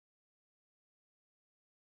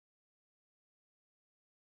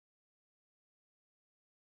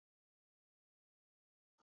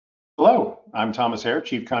Hello, I'm Thomas Hare,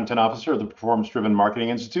 Chief Content Officer of the Performance Driven Marketing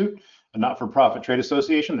Institute, a not-for-profit trade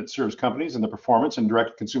association that serves companies in the performance and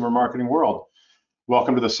direct consumer marketing world.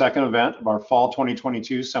 Welcome to the second event of our Fall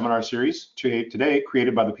 2022 seminar series, today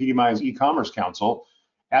created by the PDMI's e-commerce council,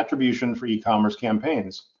 Attribution for e-commerce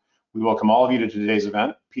campaigns. We welcome all of you to today's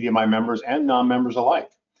event, PDMI members and non-members alike.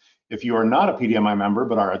 If you are not a PDMI member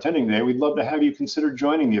but are attending today, we'd love to have you consider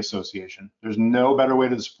joining the association. There's no better way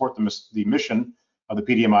to support the mission of the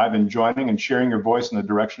PDMI than joining and sharing your voice in the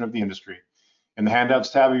direction of the industry. In the handouts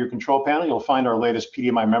tab of your control panel, you'll find our latest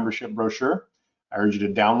PDMI membership brochure. I urge you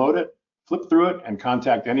to download it, flip through it, and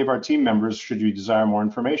contact any of our team members should you desire more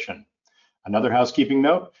information. Another housekeeping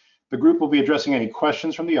note, the group will be addressing any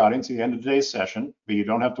questions from the audience at the end of today's session, but you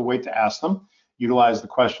don't have to wait to ask them. Utilize the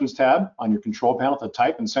questions tab on your control panel to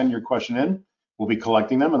type and send your question in. We'll be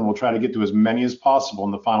collecting them and we'll try to get to as many as possible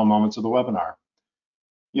in the final moments of the webinar.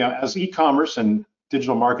 As e-commerce and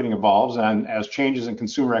digital marketing evolves and as changes in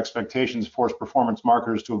consumer expectations force performance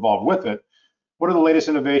marketers to evolve with it, what are the latest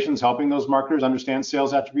innovations helping those marketers understand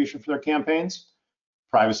sales attribution for their campaigns?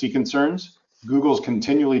 Privacy concerns, Google's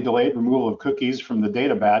continually delayed removal of cookies from the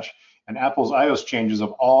data batch, and Apple's iOS changes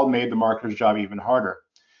have all made the marketer's job even harder.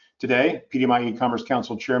 Today, PDMI e-commerce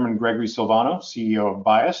council chairman Gregory Silvano, CEO of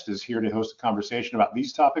Buyist, is here to host a conversation about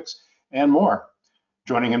these topics and more.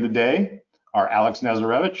 Joining him today are Alex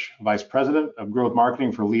Nazarevich, Vice President of Growth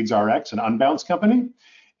Marketing for LeadsRx, an Unbounce company,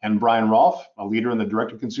 and Brian Rolph, a leader in the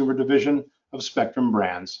direct-to-consumer division of Spectrum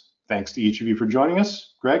Brands. Thanks to each of you for joining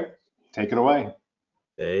us. Greg, take it away.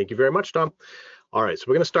 Thank you very much, Tom. All right, so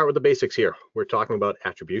we're going to start with the basics here. We're talking about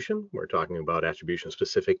attribution. We're talking about attribution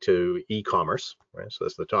specific to e-commerce, right? So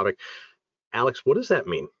that's the topic. Alex, what does that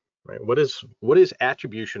mean, right? What is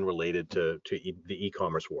attribution related to the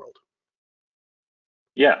e-commerce world?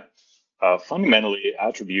 Yeah. Fundamentally,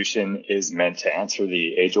 attribution is meant to answer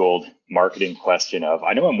the age-old marketing question of,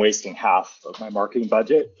 I know I'm wasting half of my marketing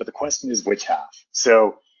budget, but the question is which half?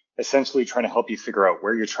 So essentially trying to help you figure out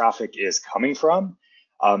where your traffic is coming from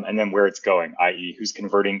and then where it's going, i.e. who's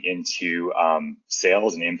converting into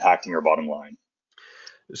sales and impacting your bottom line.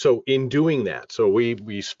 So in doing that, so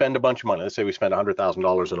we spend a bunch of money. Let's say we spend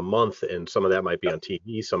 $100,000 in a month, and some of that might be on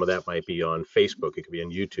TV, some of that might be on Facebook, it could be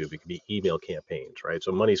on YouTube, it could be email campaigns, right?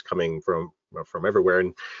 So money's coming from everywhere,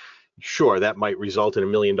 and sure, that might result in $1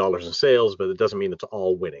 million in sales, but it doesn't mean it's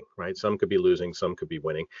all winning, right? Some could be losing, some could be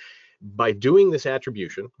winning. By doing this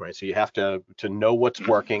attribution, right? So you have to know what's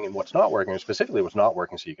working and what's not working, and specifically what's not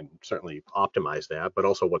working, so you can certainly optimize that, but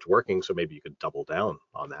also what's working, so maybe you could double down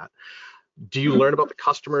on that. Do you learn about the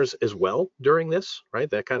customers as well during this, right?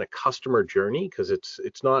 That kind of customer journey, because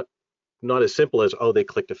it's not as simple as, oh, they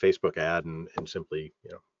clicked a Facebook ad and simply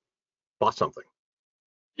bought something.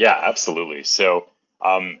 Yeah, absolutely. So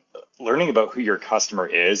learning about who your customer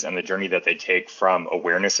is and the journey that they take from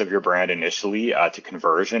awareness of your brand initially to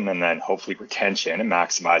conversion and then hopefully retention and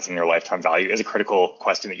maximizing their lifetime value is a critical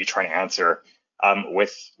question that you try to answer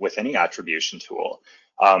with any attribution tool.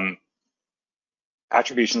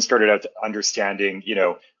 Attribution started out to understanding,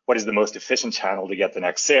 what is the most efficient channel to get the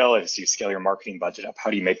next sale? As you scale your marketing budget up, how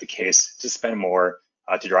do you make the case to spend more,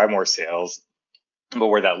 to drive more sales? But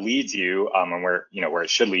where that leads you, and where it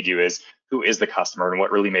should lead you is who is the customer and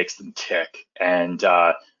what really makes them tick, and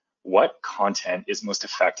what content is most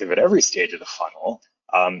effective at every stage of the funnel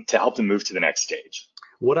to help them move to the next stage.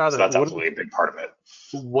 So that's absolutely a big part of it.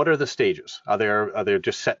 What are the stages? Are there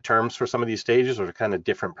just set terms for some of these stages, or are they kind of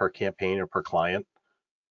different per campaign or per client?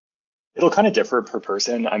 It'll kind of differ per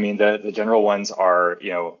person. I mean, the general ones are,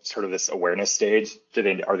 sort of this awareness stage.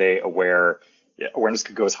 Are they aware? Awareness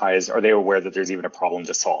could go as high as, are they aware that there's even a problem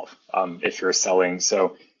to solve? If you're selling,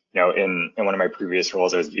 so in one of my previous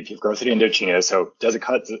roles, I was VP of Growth at Indochino. So is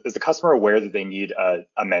the customer aware that they need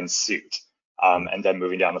a men's suit? And then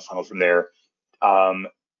moving down the funnel from there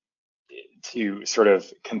to sort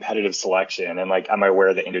of competitive selection, and am I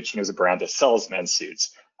aware that Indochino is a brand that sells men's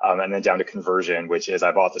suits? And then down to conversion, which is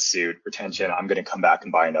I bought the suit, retention, I'm going to come back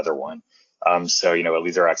and buy another one. So, at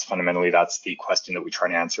LeadsRx, fundamentally, that's the question that we try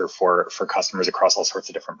to answer for customers across all sorts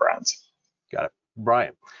of different brands. Got it.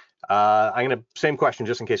 Brian, I'm going to, same question,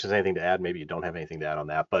 just in case there's anything to add. Maybe you don't have anything to add on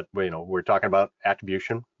that, but, we're talking about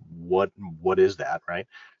attribution. What is that, right?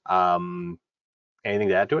 Anything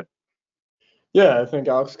to add to it? Yeah, I think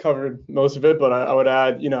Alex covered most of it, but I would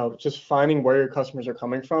add, just finding where your customers are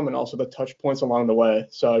coming from and also the touch points along the way.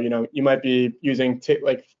 So, you might be using,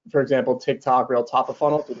 for example, TikTok real top of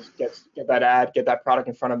funnel to just get that ad, get that product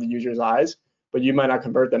in front of the user's eyes, but you might not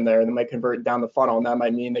convert them there. They might convert down the funnel, and that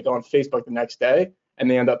might mean they go on Facebook the next day and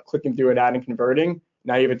they end up clicking through an ad and converting.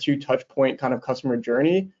 Now you have a 2 touch point kind of customer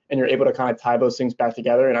journey, and you're able to kind of tie those things back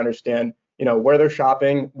together and understand, where they're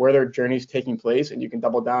shopping, where their journey's taking place, and you can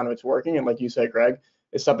double down if it's working. And like you said, Greg,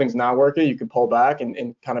 if something's not working, you can pull back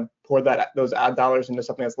and kind of pour those ad dollars into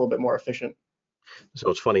something that's a little bit more efficient. So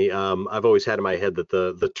it's funny. I've always had in my head that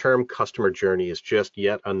the term customer journey is just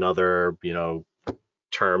yet another,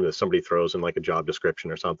 term that somebody throws in like a job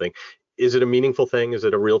description or something. Is it a meaningful thing? Is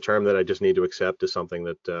it a real term that I just need to accept as something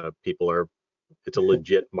that it's a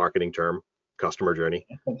legit marketing term, customer journey?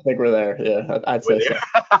 I think we're there. Yeah, I'd say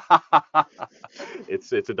so.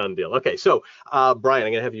 It's a done deal. Okay, so Brian,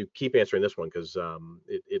 I'm gonna have you keep answering this one because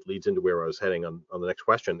it leads into where I was heading on the next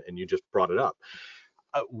question, and you just brought it up.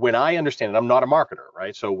 When I understand it, I'm not a marketer,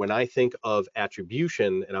 right? So when I think of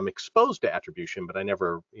attribution, and I'm exposed to attribution, but I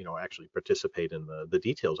never, actually participate in the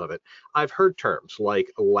details of it, I've heard terms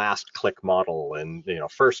like last click model and,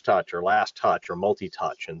 first touch or last touch or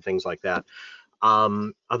multi-touch and things like that.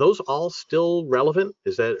 Are those all still relevant?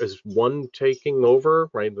 Is one taking over,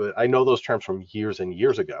 right? I know those terms from years and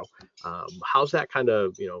years ago. How's that kind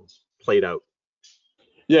of, played out?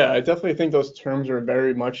 Yeah, I definitely think those terms are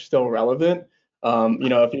very much still relevant.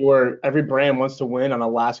 If every brand wants to win on a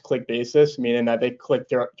last click basis, meaning that they click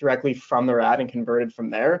directly from their ad and converted from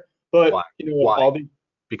there. But Why?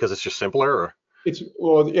 Because it's just simpler, or?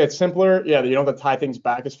 It's simpler. Yeah, you don't have to tie things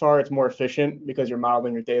back as far. It's more efficient because you're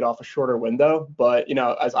modeling your data off a shorter window. But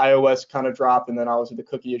as iOS kind of dropped, and then obviously the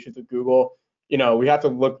cookie issues with Google, we have to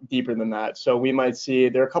look deeper than that. So we might see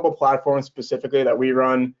there are a couple platforms specifically that we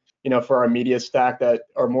run, for our media stack that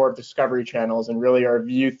are more of discovery channels and really are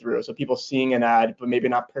view through. So people seeing an ad, but maybe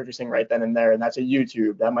not purchasing right then and there. And that's a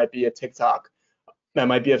YouTube, that might be a TikTok, that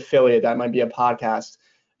might be affiliate, that might be a podcast.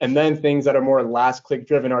 And then things that are more last click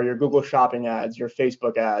driven are your Google shopping ads, your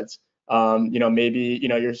Facebook ads, maybe,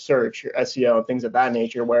 your search, your SEO, and things of that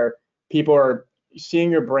nature, where people are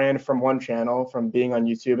seeing your brand from one channel, from being on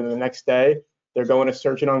YouTube, and the next day they're going to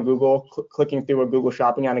search it on Google, clicking through a Google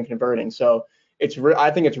shopping ad and converting. So I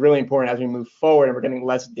think it's really important as we move forward and we're getting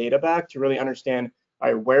less data back to really understand,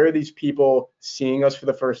 all right, where are these people seeing us for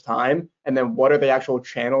the first time? And then what are the actual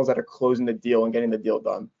channels that are closing the deal and getting the deal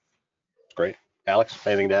done? Great. Alex,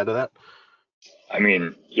 anything to add to that? I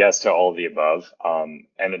mean, yes to all of the above.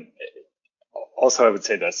 And also, I would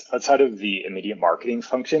say this, outside of the immediate marketing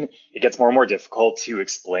function, it gets more and more difficult to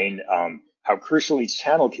explain how crucial each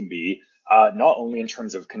channel can be, not only in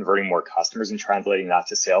terms of converting more customers and translating that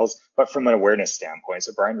to sales, but from an awareness standpoint.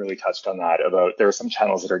 So Brian really touched on that, about there are some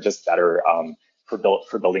channels that are just better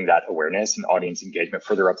for building that awareness and audience engagement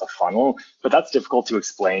further up the funnel. But that's difficult to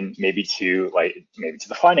explain maybe to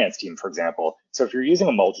the finance team, for example. So if you're using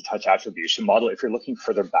a multi-touch attribution model, if you're looking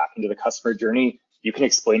further back into the customer journey, you can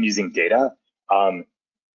explain using data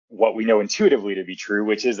what we know intuitively to be true,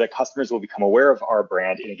 which is that customers will become aware of our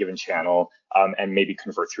brand in a given channel and maybe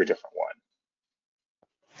convert through a different one.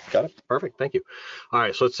 Got it. Perfect. Thank you. All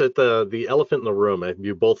right. So let's hit the elephant in the room.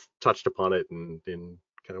 You both touched upon it in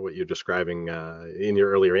kind of what you're describing in your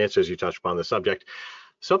earlier answers. You touched upon the subject.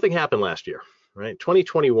 Something happened last year, right?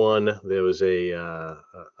 2021. There was a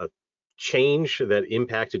change that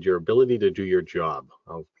impacted your ability to do your job.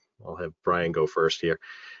 I'll have Brian go first here.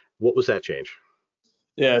 What was that change?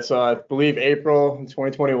 Yeah, so I believe April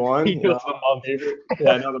 2021. He knows the month.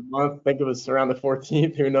 Yeah, I know the month. I think it was around the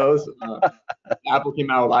 14th. Who knows? Apple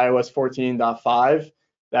came out with iOS 14.5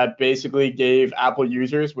 that basically gave Apple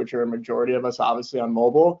users, which are a majority of us obviously on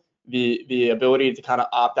mobile, the ability to kind of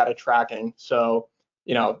opt out of tracking. So,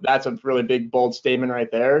 that's a really big, bold statement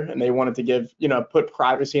right there. And they wanted to give, put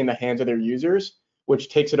privacy in the hands of their users, which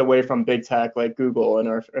takes it away from big tech like Google and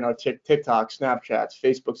our TikTok, Snapchats,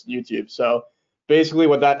 Facebooks, YouTube. So basically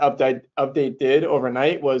what that update did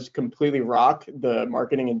overnight was completely rock the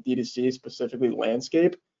marketing and D2C, specifically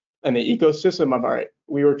landscape and the ecosystem of, all right,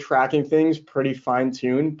 we were tracking things pretty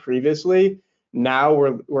fine-tuned previously. Now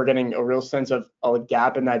we're getting a real sense of a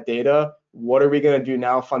gap in that data. What are we going to do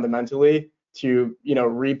now fundamentally to,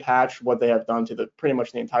 repatch what they have done to pretty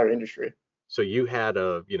much the entire industry? So you had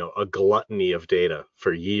a gluttony of data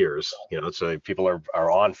for years, so people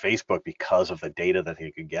are on Facebook because of the data that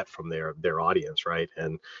they could get from their audience, right?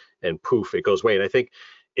 And poof, it goes away. And I think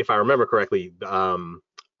if I remember correctly,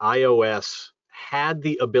 iOS had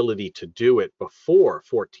the ability to do it before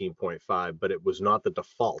 14.5, but it was not the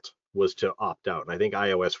default, was to opt out. And I think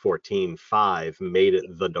iOS 14.5 made it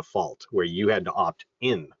the default, where you had to opt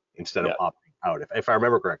in instead of opting out, if I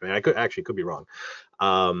remember correctly. I could be wrong.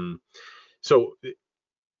 So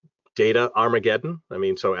data Armageddon. I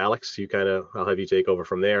mean, so Alex, I'll have you take over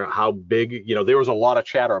from there. How big, there was a lot of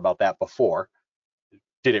chatter about that before.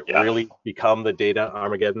 Did it really become the data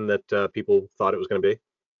Armageddon that people thought it was going to be?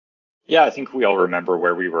 Yeah, I think we all remember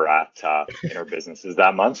where we were at in our businesses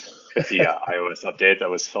that month with the iOS update that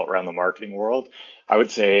was felt around the marketing world. I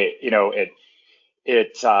would say, it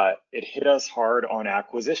hit us hard on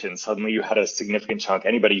acquisition. Suddenly, you had a significant chunk.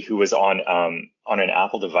 Anybody who was on an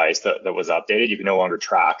Apple device that was updated, you can no longer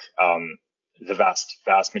track the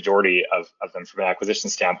vast majority of them from an acquisition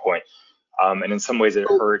standpoint. And in some ways, it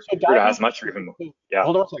hurt as much or even more. Yeah.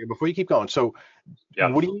 Hold on a second before you keep going. So, Yeah.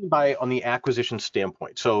 what do you mean by on the acquisition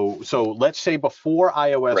standpoint? So let's say before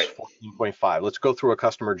iOS 14.5, let's go through a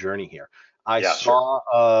customer journey here. I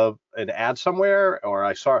saw an ad somewhere, or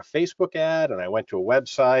I saw a Facebook ad, and I went to a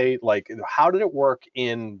website. Like, how did it work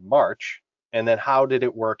in March, and then how did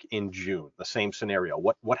it work in June? The same scenario.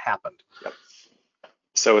 What happened? Yep.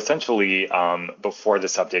 So essentially, before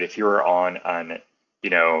this update, if you were on an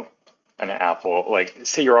Apple, like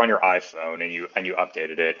say you're on your iPhone and you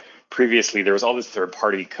updated it, previously there was all this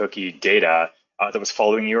third-party cookie data that was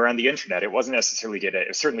following you around the internet. It wasn't necessarily data.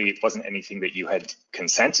 It certainly wasn't anything that you had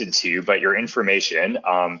consented to, but your information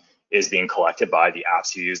is being collected by the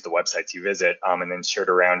apps you use, the websites you visit, and then shared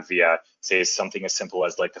around via, say, something as simple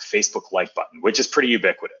as like the Facebook like button, which is pretty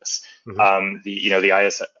ubiquitous. Mm-hmm. The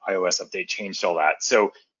iOS update changed all that.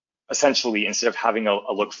 So essentially, instead of having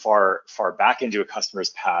a look far back into a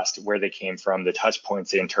customer's past, where they came from, the touch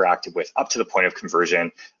points they interacted with up to the point of conversion,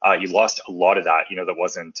 you lost a lot of that, that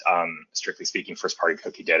wasn't, strictly speaking, first-party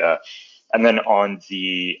cookie data. And then on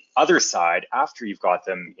the other side, after you've got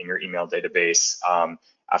them in your email database,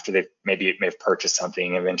 after they may have purchased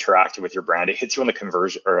something and interacted with your brand, it hits you on the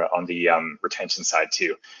conversion or on the retention side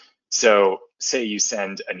too. So say you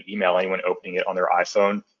send an email, anyone opening it on their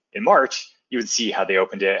iPhone in March, you would see how they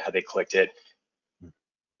opened it, how they clicked it.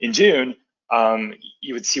 In June,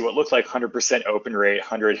 you would see what looked like 100% open rate,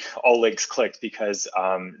 100 all links clicked, because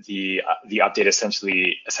the update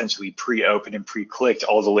essentially pre-opened and pre-clicked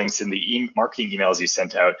all the links in the marketing emails you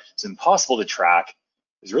sent out. It's impossible to track.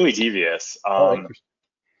 It's really devious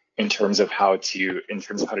in terms of how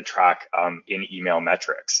to track in email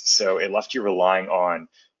metrics. So it left you relying on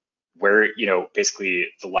where basically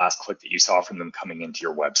the last click that you saw from them coming into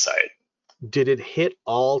your website. Did it hit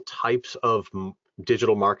all types of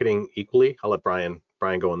digital marketing equally? I'll let Brian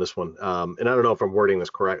go on this one. And I don't know if I'm wording this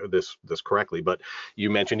correctly, but you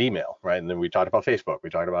mentioned email, right? And then we talked about Facebook. We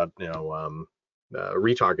talked about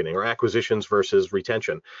retargeting or acquisitions versus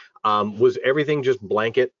retention. Was everything just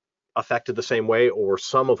blanket affected the same way, or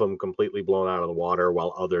some of them completely blown out of the water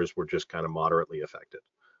while others were just kind of moderately affected?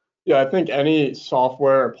 Yeah, I think any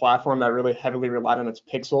software or platform that really heavily relied on its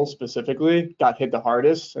pixels specifically got hit the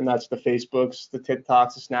hardest, and that's the Facebooks, the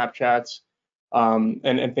TikToks, the Snapchats,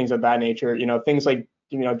 and things of that nature. Things like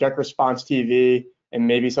direct response TV and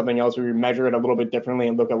maybe something else where you measure it a little bit differently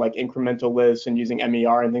and look at like incremental lists and using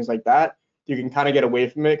MER and things like that. You can kind of get away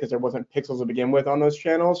from it because there wasn't pixels to begin with on those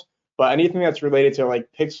channels. But anything that's related to like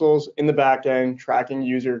pixels in the back end, tracking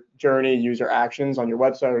user journey, user actions on your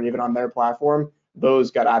website or even on their platform,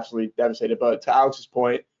 those got absolutely devastated. But to Alex's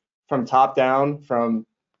point, from top down, from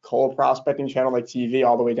cold prospecting channel like TV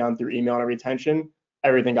all the way down through email and retention,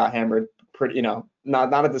 everything got hammered pretty, not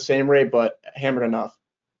at the same rate, but hammered enough.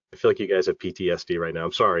 I feel like you guys have PTSD right now.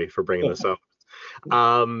 I'm sorry for bringing this up.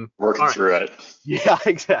 Working through it. Yeah,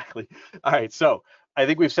 exactly. All right. So I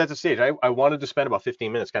think we've set the stage. I wanted to spend about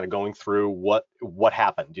 15 minutes kind of going through what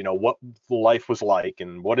happened, what life was like,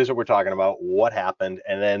 and what is it we're talking about, what happened,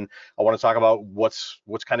 and then I want to talk about what's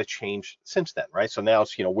kind of changed since then, right? So now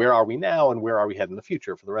it's, where are we now and where are we heading in the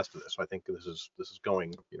future for the rest of this? So I think this is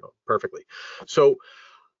going, perfectly. So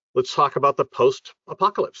let's talk about the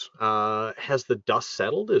post-apocalypse. Has the dust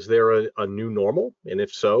settled? Is there a new normal? And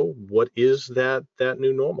if so, what is that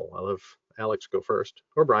new normal? I'll have Alex go first,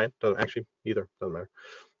 or Brian. Doesn't matter.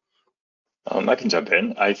 I can jump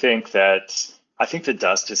in. I think the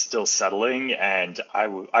dust is still settling, and I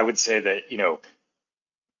would say that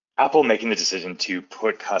Apple making the decision to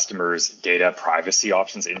put customers' data privacy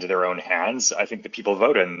options into their own hands. I think the people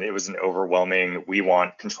voted, and it was an overwhelming, we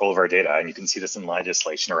want control of our data, and you can see this in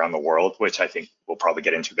legislation around the world, which I think we'll probably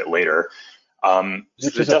get into a bit later. So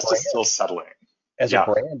the dust is still settling. As a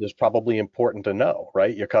brand is probably important to know,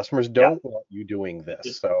 right? Your customers don't want you doing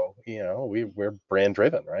this. So, we're brand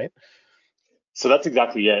driven, right? So that's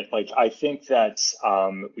exactly it. Like, I think that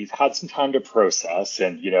we've had some time to process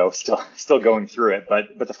and, still going through it.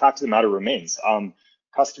 But the fact of the matter remains,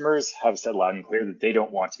 customers have said loud and clear that they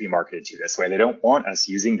don't want to be marketed to this way. They don't want us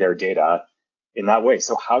using their data in that way.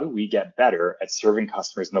 So how do we get better at serving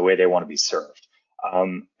customers in the way they want to be served?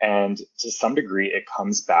 And to some degree, it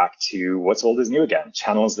comes back to what's old is new again.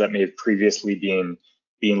 Channels that may have previously been,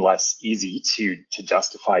 being less easy to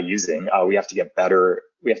justify using. We have to get better.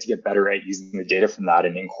 We have to get better at using the data from that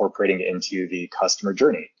and incorporating it into the customer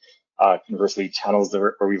journey. Conversely, channels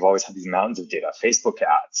where we've always had these mountains of data, Facebook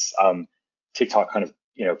ads, TikTok kind of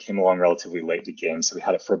came along relatively late in the game, so we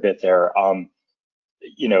had it for a bit there.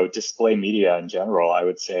 Display media in general, I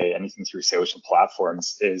would say anything through social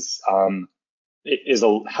platforms has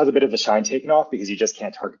a bit of the shine taken off because you just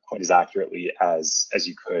can't target quite as accurately as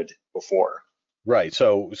you could before. Right.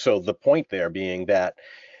 So the point there being that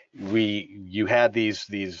you had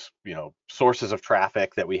these sources of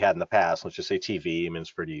traffic that we had in the past. Let's just say TV. I mean,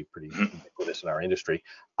 it's pretty ubiquitous in our industry.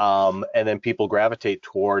 And then people gravitate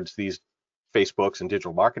towards these Facebooks and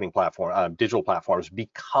digital platforms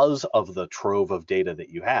because of the trove of data that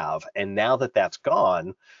you have. And now that that's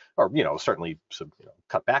gone, or certainly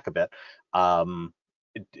cut back a bit,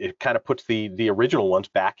 it kind of puts the original ones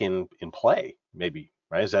back in play, maybe,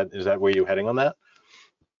 right? Is that where you're heading on that?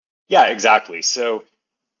 Yeah, exactly. So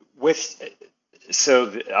I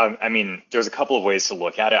mean, there's a couple of ways to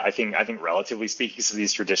look at it. I think relatively speaking, so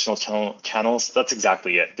these traditional channels, that's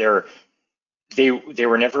exactly it. They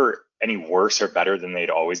were never any worse or better than they'd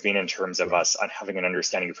always been in terms of us having an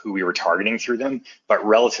understanding of who we were targeting through them. But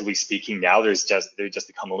relatively speaking, now they've just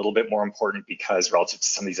become a little bit more important because relative to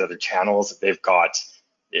some of these other channels, they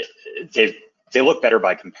look better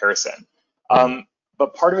by comparison.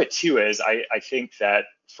 But part of it too is I think that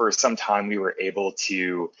for some time we were able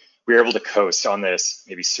to coast on this,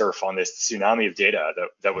 maybe surf on this tsunami of data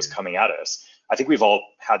that was coming at us. I think we've all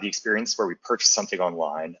had the experience where we purchased something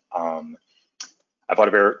online. I bought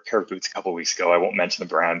a pair of boots a couple of weeks ago. I won't mention the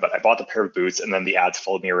brand, but I bought the pair of boots, and then the ads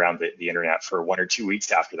followed me around the internet for 1 or 2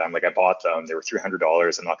 weeks after that. Like, I bought them, they were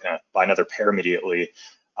 $300. I'm not going to buy another pair immediately.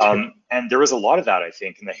 And there was a lot of that, I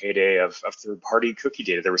think, in the heyday of third-party cookie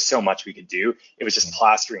data. There was so much we could do. It was just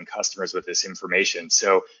plastering customers with this information.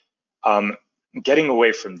 So getting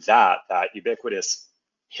away from that ubiquitous,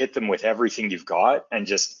 hit them with everything you've got and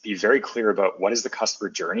just be very clear about what is the customer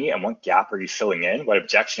journey and what gap are you filling in, what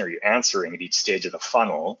objection are you answering at each stage of the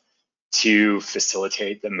funnel to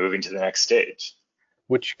facilitate them moving to the next stage.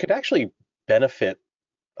 Which could actually benefit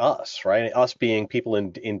us, right? Us being people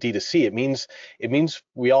in D2C, it means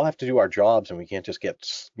we all have to do our jobs and we can't just get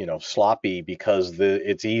sloppy because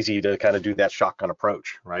it's easy to kind of do that shotgun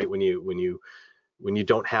approach, right? When you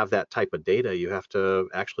don't have that type of data, you have to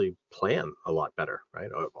actually plan a lot better,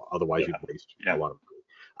 right? Otherwise, you'd waste a lot of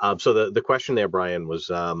money. So the question there, Brian, was,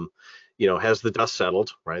 has the dust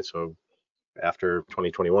settled, right? So after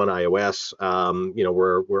 2021 iOS,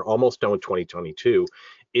 we're almost done with 2022.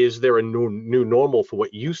 Is there a new normal for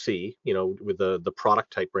what you see, with the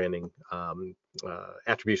product type branding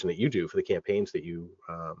attribution that you do for the campaigns that you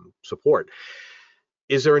support?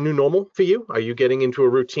 Is there a new normal for you? Are you getting into a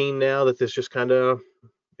routine now that there's just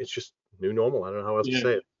it's just new normal? I don't know how else to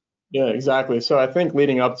say it. Yeah, exactly. So I think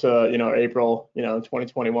leading up to, April,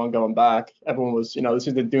 2021 going back, everyone was, this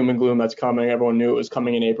is the doom and gloom that's coming. Everyone knew it was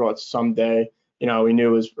coming in April at some day. We knew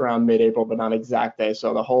it was around mid-April, but not exact day.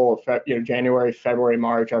 So the whole, January, February,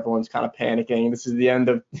 March, everyone's kind of panicking. This is the end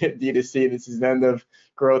of D2C. This is the end of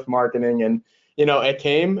growth marketing. And, it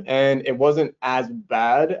came and it wasn't as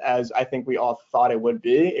bad as I think we all thought it would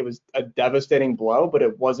be. It was a devastating blow, but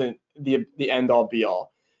it wasn't the end all be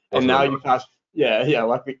all. And now you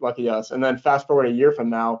lucky us. And then fast forward a year from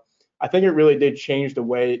now, I think it really did change the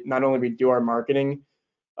way not only we do our marketing,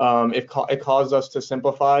 it caused us to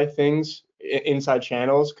simplify things inside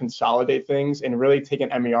channels, consolidate things, and really take an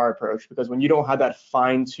MER approach. Because when you don't have that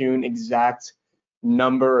fine-tuned exact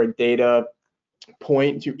number or data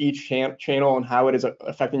point to each channel and how it is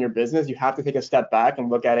affecting your business, you have to take a step back and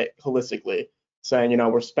look at it holistically, saying,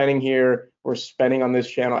 we're spending here, we're spending on this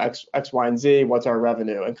channel X, Y, and Z, what's our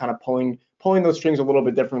revenue, and kind of pulling those strings a little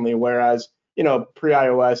bit differently. Whereas,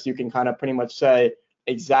 pre-iOS, you can kind of pretty much say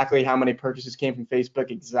exactly how many purchases came from Facebook,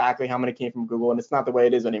 exactly how many came from Google, and it's not the way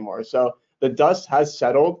it is anymore. So the dust has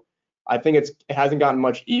settled. I think it hasn't gotten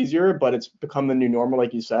much easier, but it's become the new normal,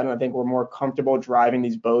 like you said. And I think we're more comfortable driving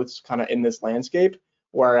these boats kind of in this landscape.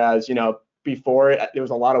 Whereas, before there was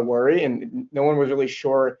a lot of worry and no one was really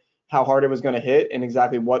sure how hard it was going to hit and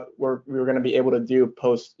exactly what we were going to be able to do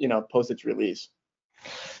post its release.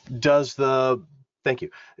 Thank you.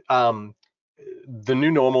 The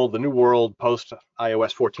new normal, the new world post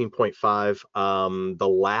iOS 14.5, the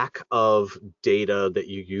lack of data that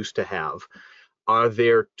you used to have, Are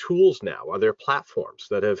there tools now? Are there platforms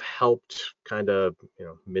that have helped kind of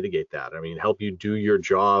mitigate that? I mean, help you do your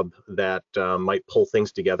job that might pull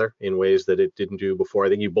things together in ways that it didn't do before? I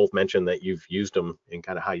think you both mentioned that you've used them in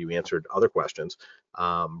kind of how you answered other questions.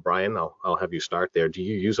 Brian, I'll have you start there. Do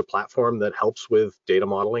you use a platform that helps with data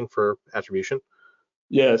modeling for attribution?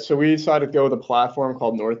 Yeah, so we decided to go with a platform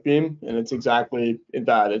called Northbeam, and it's exactly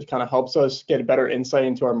that. It kind of helps us get a better insight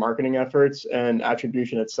into our marketing efforts and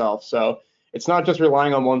attribution itself. So it's not just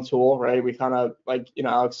relying on one tool, right? We kind of, like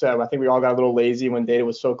Alex said, I think we all got a little lazy when data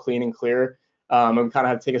was so clean and clear, and we kind of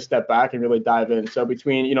had to take a step back and really dive in. So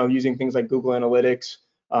between using things like Google Analytics,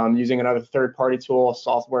 using another third-party tool, a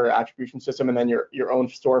software attribution system, and then your own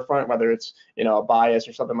storefront, whether it's a Buyist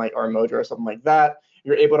or something like, or a Mojo or something like that,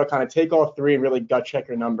 you're able to kind of take all three and really gut check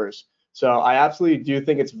your numbers. So I absolutely do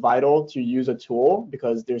think it's vital to use a tool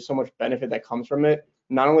because there's so much benefit that comes from it,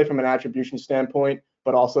 not only from an attribution standpoint,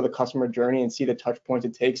 but also the customer journey and see the touch points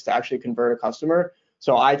it takes to actually convert a customer.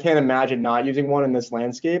 So I can't imagine not using one in this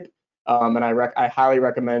landscape. And I highly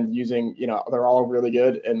recommend using, they're all really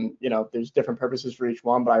good, and there's different purposes for each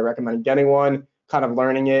one, but I recommend getting one, kind of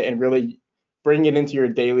learning it, and really bringing it into your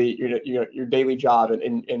daily job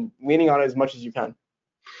and leaning on it as much as you can.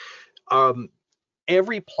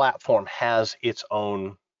 Every platform has its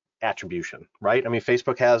own attribution, right? I mean,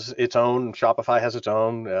 Facebook has its own, Shopify has its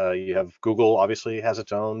own, you have Google obviously has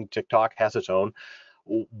its own, TikTok has its own.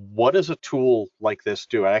 What does a tool like this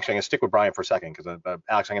do? And actually, I'm going to stick with Brian for a second because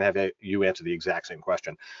Alex, I'm going to have you answer the exact same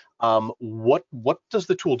question. What does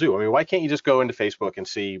the tool do? I mean, why can't you just go into Facebook and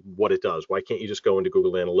see what it does? Why can't you just go into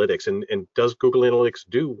Google Analytics? And does Google Analytics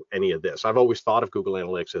do any of this? I've always thought of Google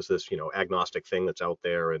Analytics as this, agnostic thing that's out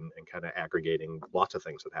there and kind of aggregating lots of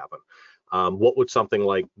things that happen. What would something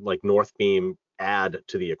like Northbeam add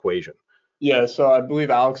to the equation? Yeah, so I believe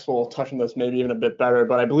Alex will touch on this maybe even a bit better,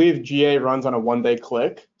 but I believe GA runs on a 1-day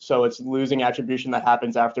click, so it's losing attribution that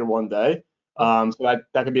happens after 1 day. So that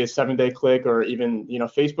could be a 7-day click, or even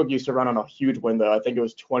Facebook used to run on a huge window. I think it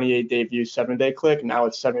was 28-day view, 7-day click. Now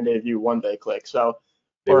it's 7-day view, 1-day click. So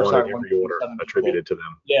they wanted every order attributed to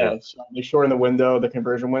them. Yeah, so they shorten the window, the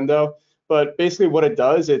conversion window. But basically what it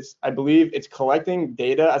does, I believe it's collecting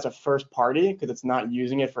data as a first party because it's not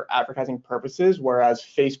using it for advertising purposes, whereas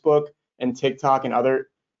Facebook and TikTok and other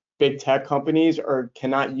big tech companies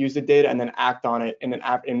cannot use the data and then act on it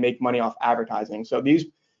and make money off advertising. So these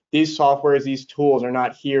softwares, these tools are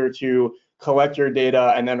not here to collect your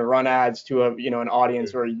data and then run ads to an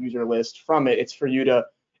audience or a user list from it. It's for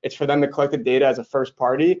them to collect the data as a first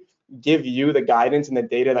party, give you the guidance and the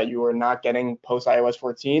data that you are not getting post iOS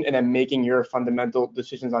 14, and then making your fundamental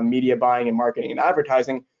decisions on media buying and marketing and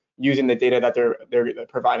advertising using the data that they're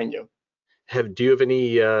providing you. Do you have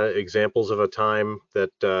any examples of a time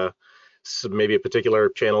that maybe a particular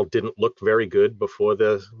channel didn't look very good before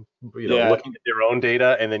looking at their own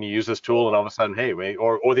data, and then you use this tool and all of a sudden, hey,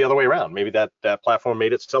 or the other way around, maybe that platform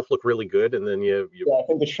made itself look really good, and then you Yeah, I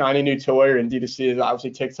think the shiny new toy in D2C is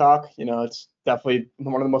obviously TikTok. It's definitely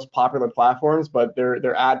one of the most popular platforms, but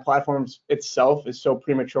their ad platforms itself is so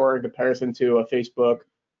premature in comparison to a Facebook,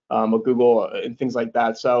 a Google, and things like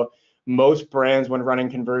that. So most brands, when running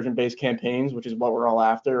conversion-based campaigns, which is what we're all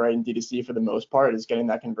after, right, in D2C for the most part, is getting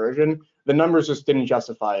that conversion, the numbers just didn't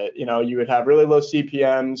justify it. You would have really low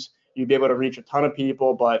CPMs, you'd be able to reach a ton of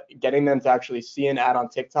people, but getting them to actually see an ad on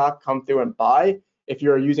TikTok, come through and buy, if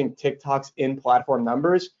you're using TikTok's in-platform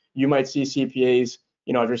numbers, you might see CPAs,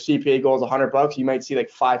 if your CPA goal is $100, you might see like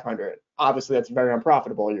 500. Obviously, that's very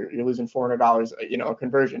unprofitable. You're losing $400, a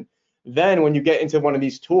conversion. Then when you get into one of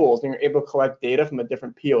these tools and you're able to collect data from a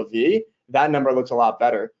different POV, that number looks a lot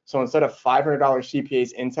better. So instead of $500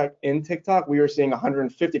 CPAs in TikTok, we were seeing $150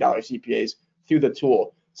 CPAs through the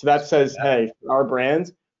tool. So that says, hey, our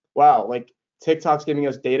brand, wow, like TikTok's giving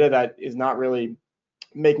us data that is not really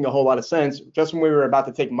making a whole lot of sense. Just when we were about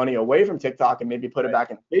to take money away from TikTok and maybe put it back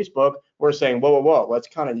in Facebook, we're saying, whoa, let's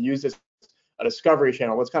kind of use this a discovery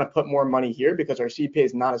channel. Let's kind of put more money here because our CPA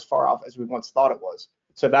is not as far off as we once thought it was.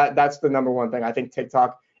 So that's the number one thing. I think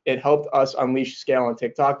TikTok, it helped us unleash scale on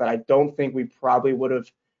TikTok that I don't think we probably would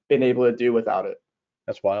have been able to do without it.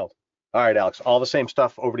 That's wild. All right, Alex, all the same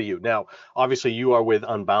stuff over to you. Now, obviously you are with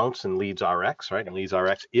Unbounce and LeadsRx, right? And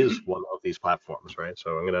LeadsRx is one of these platforms, right?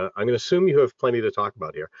 So I'm gonna assume you have plenty to talk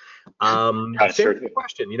about here. Same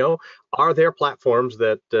question, are there platforms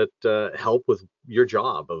that help with your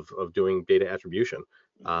job of doing data attribution?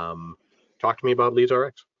 Talk to me about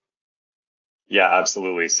LeadsRx. Yeah,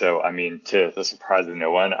 absolutely. So, I mean, to the surprise of no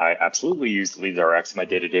one, I absolutely use LeadsRx in my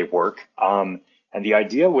day-to-day work. And the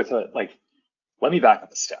idea with let me back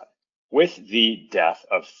up a step. With the death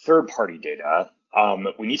of third-party data,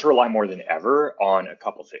 we need to rely more than ever on a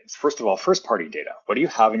couple things. First of all, first-party data. What do you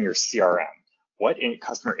have in your CRM? What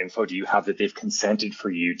customer info do you have that they've consented for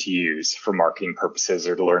you to use for marketing purposes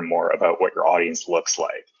or to learn more about what your audience looks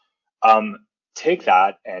like? Take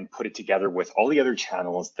that and put it together with all the other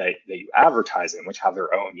channels that you advertise in, which have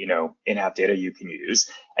their own, in-app data you can use,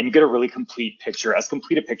 and you get a really complete a picture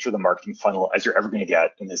of the marketing funnel as you're ever going to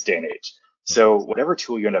get in this day and age. So whatever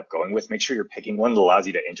tool you end up going with, make sure you're picking one that allows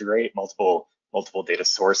you to integrate multiple data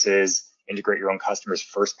sources, integrate your own customers'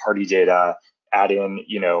 first-party data, add in,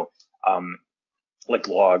 like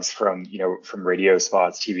logs from radio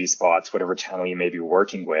spots, TV spots, whatever channel you may be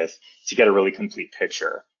working with, to get a really complete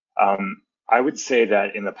picture. I would say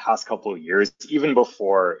that in the past couple of years, even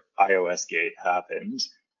before iOS Gate happened,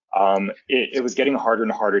 it was getting harder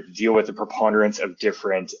and harder to deal with the preponderance of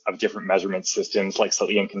different measurement systems, like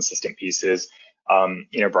slightly inconsistent pieces.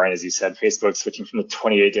 Brian, as you said, Facebook switching from the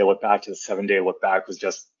 28-day look back to the 7-day look back was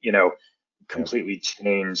just, completely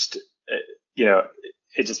changed.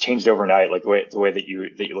 It just changed overnight, like the way that you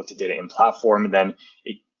looked at data in platform, and then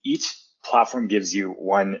each platform gives you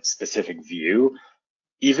one specific view.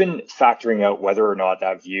 Even factoring out whether or not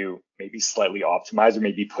that view may be slightly optimized or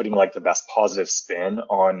maybe putting like the best positive spin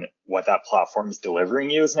on what that platform is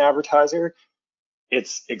delivering you as an advertiser,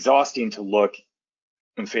 it's exhausting to look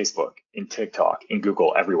in Facebook, in TikTok, in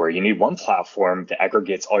Google, everywhere. You need one platform that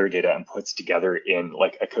aggregates all your data and puts together in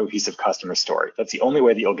like a cohesive customer story. That's the only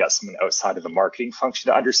way that you'll get someone outside of the marketing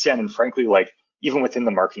function to understand. And frankly, like even within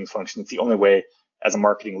the marketing function, it's the only way as a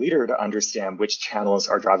marketing leader to understand which channels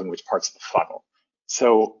are driving which parts of the funnel.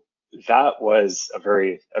 So that was a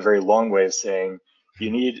very long way of saying you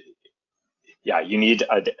need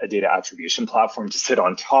a data attribution platform to sit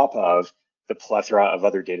on top of the plethora of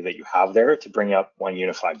other data that you have there to bring up one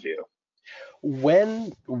unified view.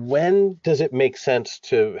 When does it make sense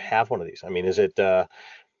to have one of these? I mean, is it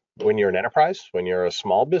when you're an enterprise, when you're a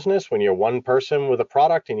small business, when you're one person with a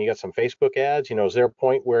product and you got some Facebook ads? Is there a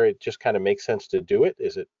point where it just kind of makes sense to do it?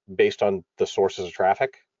 Is it based on the sources of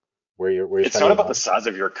traffic? It's not about the size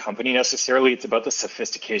of your company necessarily, it's about the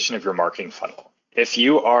sophistication of your marketing funnel. If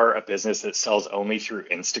you are a business that sells only through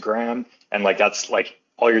Instagram, and like that's like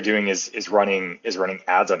all you're doing is running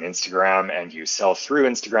ads on Instagram, and you sell through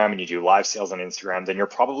Instagram and you do live sales on Instagram, then you're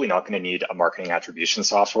probably not going to need a marketing attribution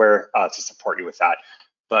software to support you with that.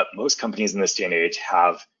 But most companies in this day and age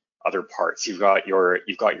have other parts. You've got your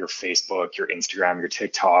Facebook, your Instagram, your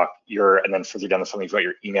TikTok, and then further down the funnel, you've got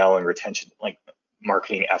your email and retention, like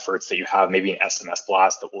marketing efforts that you have, maybe an SMS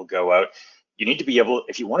blast that will go out. You need to be able,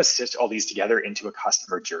 if you want to stitch all these together into a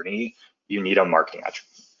customer journey, you need a marketing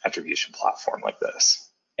attribution platform like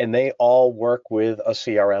this. And they all work with a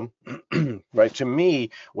CRM, right? To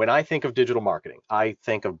me, when I think of digital marketing, I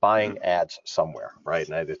think of buying ads somewhere, right?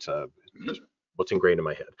 And it's what's ingrained in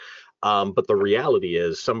my head. But the reality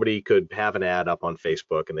is somebody could have an ad up on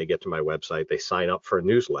Facebook and they get to my website, they sign up for a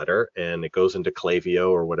newsletter, and it goes into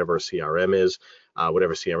Klaviyo or whatever CRM is,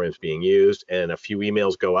 whatever CRM is being used, and a few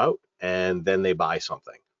emails go out and then they buy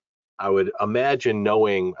something. I would imagine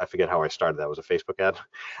knowing, I forget how I started, that was a Facebook ad.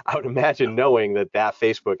 I would imagine knowing that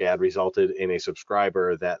Facebook ad resulted in a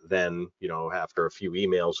subscriber that then, after a few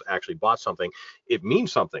emails actually bought something. It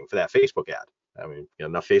means something for that Facebook ad. I mean,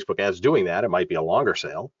 enough Facebook ads doing that, it might be a longer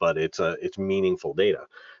sale, but it's meaningful data.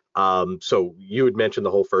 So you had mentioned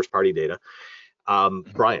the whole first party data.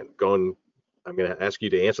 Brian, I'm going to ask you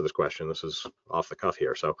to answer this question. This is off the cuff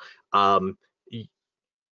here. So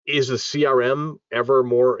is the CRM ever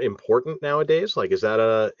more important nowadays? Like, is that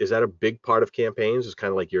a big part of campaigns? Is kind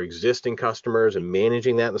of like your existing customers and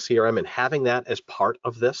managing that in the CRM and having that as part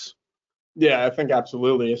of this? Yeah, I think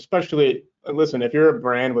absolutely. Especially, listen, if you're a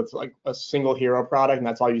brand with like a single hero product and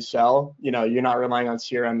that's all you sell, you're not relying on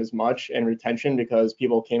CRM as much and retention because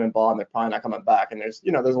people came and bought and they're probably not coming back. And there's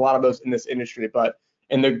a lot of those in this industry. But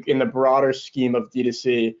in the broader scheme of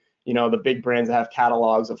D2C, the big brands that have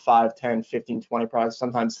catalogs of 5, 10, 15, 20 products,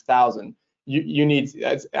 sometimes 1,000, you need,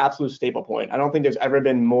 that's absolute staple point. I don't think there's ever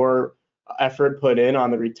been more effort put in on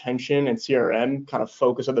the retention and CRM kind of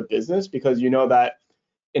focus of the business, because that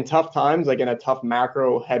in tough times, like in a tough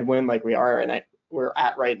macro headwind like we're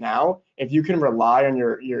at right now, if you can rely on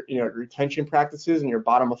your retention practices and your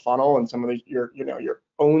bottom of funnel and some of your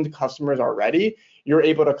owned customers already, you're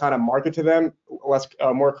able to kind of market to them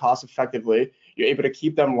more cost effectively. You're able to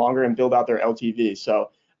keep them longer and build out their LTV.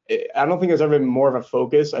 So I don't think there's ever been more of a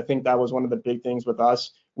focus. I think that was one of the big things with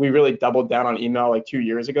us. We really doubled down on email like 2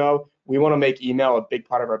 years ago. We want to make email a big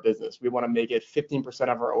part of our business. We want to make it 15%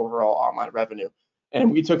 of our overall online revenue. And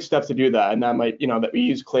we took steps to do that. And that might, that we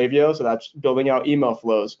use Klaviyo. So that's building out email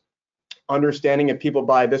flows. understanding if people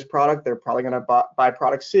buy this product, they're probably going to buy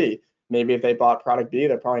product C. Maybe if they bought product B,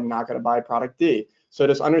 they're probably not going to buy product D. So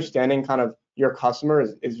just understanding kind of your customer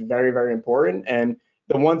is very, very important. And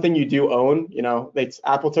the one thing you do own,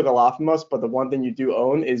 Apple took a lot from us, but the one thing you do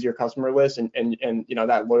own is your customer list and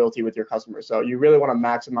that loyalty with your customers. So you really want to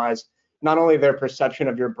maximize not only their perception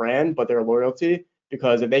of your brand, but their loyalty,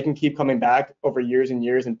 because if they can keep coming back over years and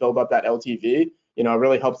years and build up that LTV, it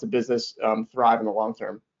really helps the business thrive in the long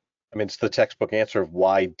term. I mean, it's the textbook answer of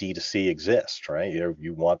why D2C exists, right?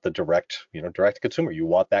 You want the direct to consumer. You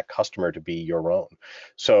want that customer to be your own.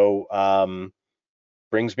 So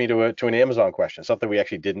brings me to an Amazon question, something we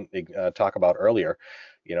actually didn't talk about earlier.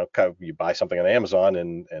 You buy something on Amazon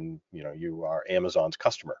and you are Amazon's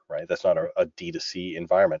customer, right? That's not a D2C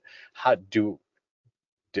environment. How do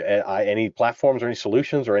any platforms or any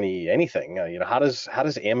solutions or anything, how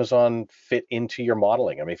does Amazon fit into your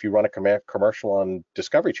modeling? I mean, if you run a commercial on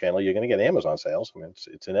Discovery Channel, you're going to get Amazon sales. I mean,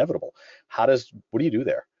 it's inevitable. What do you do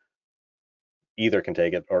there? Either can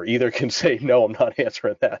take it or either can say, no, I'm not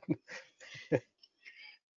answering that.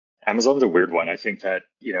 Amazon's a weird one. I think that,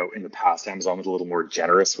 in the past, Amazon was a little more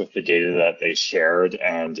generous with the data that they shared,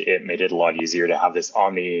 and it made it a lot easier to have this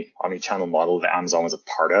omni-channel model that Amazon was a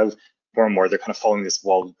part of. More and more, they're kind of following this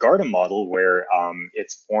walled garden model where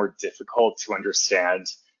it's more difficult to understand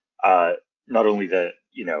not only the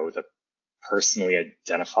personally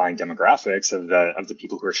identifying demographics of the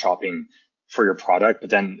people who are shopping for your product, but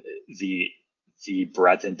then the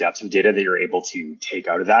breadth and depth of data that you're able to take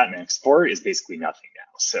out of that and export is basically nothing now.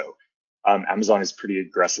 So Amazon is pretty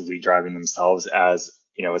aggressively driving themselves as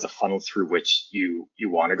a funnel through which you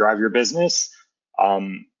want to drive your business.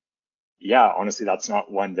 Yeah, honestly, that's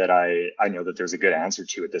not one that I know that there's a good answer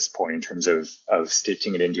to at this point in terms of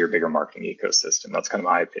stitching it into your bigger marketing ecosystem. That's kind of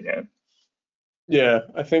my opinion. Yeah,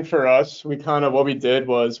 I think for us, what we did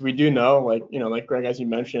was we do know, like Greg, as you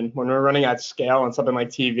mentioned, when we're running at scale on something like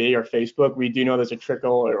TV or Facebook, we do know there's a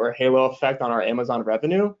trickle or halo effect on our Amazon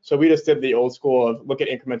revenue. So we just did the old school of look at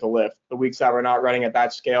incremental lift. The weeks that we're not running at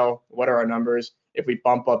that scale, what are our numbers? If we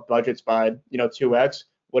bump up budgets by 2x,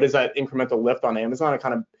 what is that incremental lift on Amazon?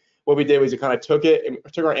 What we did was we kind of took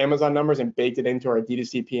our Amazon numbers and baked it into our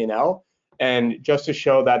D2C P&L. And just to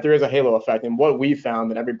show that there is a halo effect. And what we found,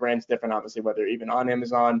 and every brand's different, obviously, whether even on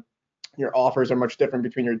Amazon, your offers are much different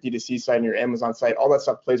between your D2C site and your Amazon site. All that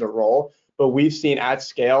stuff plays a role. But we've seen at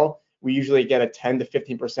scale, we usually get a 10 to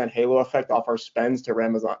 15% halo effect off our spends to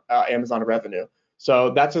Amazon revenue.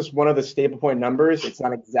 So that's just one of the staple point numbers. It's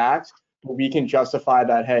not exact, but we can justify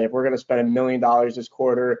that, hey, if we're going to spend $1 million this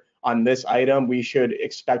quarter on this item, we should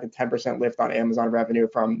expect a 10% lift on Amazon revenue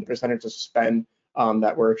from the percentage of spend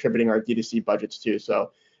that we're attributing our D2C budgets to.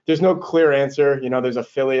 So there's no clear answer. There's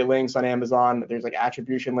affiliate links on Amazon. There's like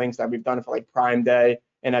attribution links that we've done for like Prime Day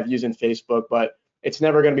and I've used in Facebook, but it's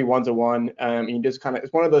never going to be one-to-one.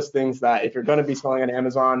 It's one of those things that if you're going to be selling on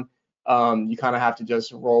Amazon, you kind of have to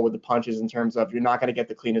just roll with the punches in terms of you're not going to get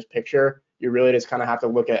the cleanest picture. You really just kind of have to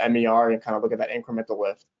look at MER and kind of look at that incremental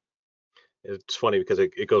lift. It's funny because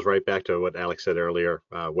it goes right back to what Alex said earlier,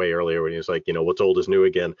 way earlier, when he was like, what's old is new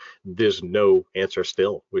again. There's no answer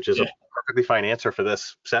still, which is a perfectly fine answer for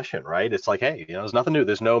this session, right? It's like, hey, there's nothing new.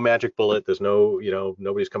 There's no magic bullet. There's no,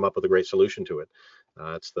 nobody's come up with a great solution to it.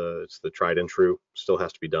 It's the tried and true. Still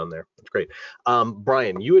has to be done there. That's great.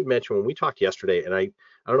 Brian, you had mentioned when we talked yesterday, and I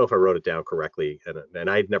don't know if I wrote it down correctly, and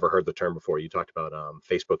I'd never heard the term before. You talked about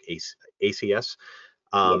Facebook ACS.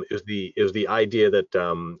 It was the idea that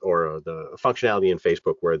or the functionality in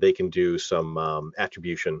Facebook where they can do some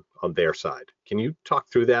attribution on their side. Can you talk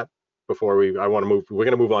through that before I want to move? We're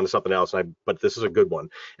going to move on to something else, but this is a good one.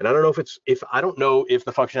 And I don't know I don't know if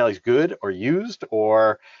the functionality is good or used,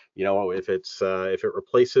 or if it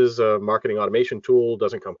replaces a marketing automation tool,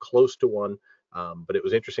 doesn't come close to one. But it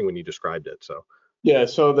was interesting when you described it. So. Yeah,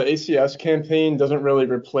 so the ACS campaign doesn't really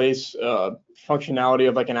replace functionality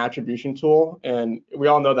of like an attribution tool. And we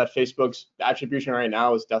all know that Facebook's attribution right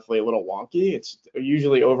now is definitely a little wonky. It's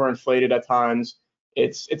usually overinflated at times.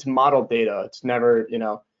 It's model data. It's never,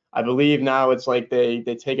 I believe now it's like they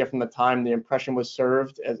take it from the time the impression was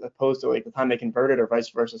served as opposed to like the time they converted or vice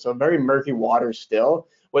versa. So very murky waters still.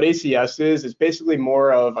 What ACS is basically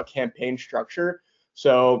more of a campaign structure.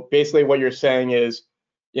 So basically what you're saying is,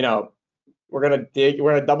 we're going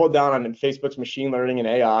to double down on Facebook's machine learning and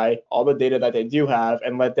AI, all the data that they do have,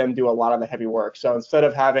 and let them do a lot of the heavy work. So instead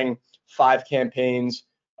of having 5 campaigns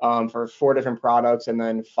for 4 different products and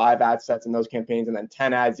then 5 ad sets in those campaigns and then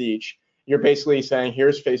 10 ads each, you're basically saying,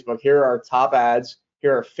 here's Facebook, here are our top ads,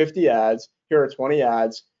 here are 50 ads, here are 20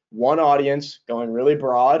 ads, one audience going really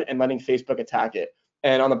broad and letting Facebook attack it.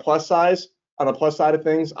 And on the plus side, On the plus side of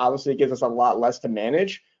things, obviously it gives us a lot less to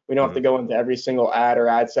manage. We don't have to go into every single ad or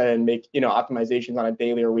ad set and make, optimizations on a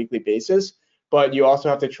daily or weekly basis. But you also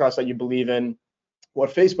have to trust that you believe in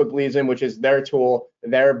what Facebook believes in, which is their tool,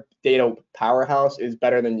 their data powerhouse is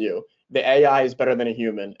better than you. The AI is better than a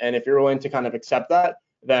human. And if you're willing to kind of accept that,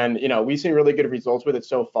 then, we've seen really good results with it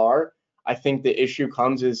so far. I think the issue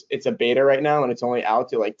comes is it's a beta right now and it's only out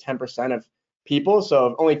to like 10% of people. So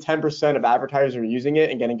if only 10% of advertisers are using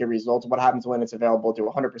it and getting good results, what happens when it's available to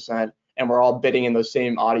 100% and we're all bidding in those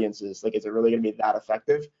same audiences? Like, is it really going to be that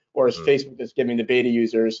effective? Or is Facebook just giving the beta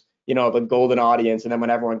users, the golden audience, and then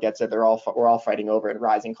when everyone gets it, we're all fighting over it,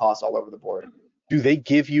 rising costs all over the board? Do they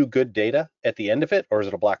give you good data at the end of it, or is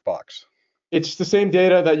it a black box? It's the same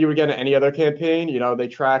data that you would get in any other campaign. They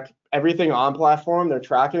track everything on platform. They're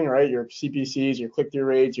tracking, right? Your CPCs, your click-through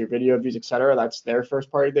rates, your video views, et cetera. That's their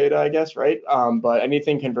first-party data, I guess, right? But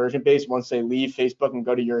anything conversion-based, once they leave Facebook and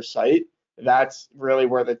go to your site, that's really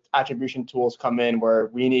where the attribution tools come in, where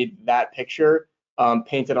we need that picture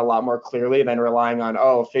painted a lot more clearly than relying on,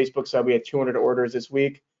 Facebook said we had 200 orders this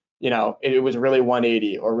week. It was really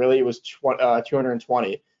 180, or really it was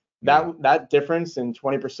 220. That difference in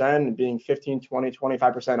 20% being 15, 20,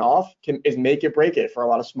 25% off is make it break it for a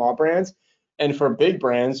lot of small brands. And for big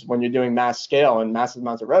brands, when you're doing mass scale and massive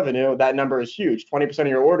amounts of revenue, that number is huge. 20% of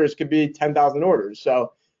your orders could be 10,000 orders.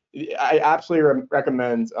 So I absolutely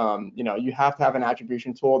recommend, you have to have an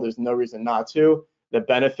attribution tool. There's no reason not to. The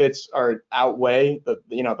benefits outweigh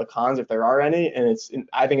the cons, if there are any, and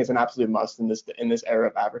I think it's an absolute must in this era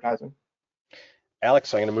of advertising.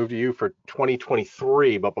 Alex, I'm going to move to you for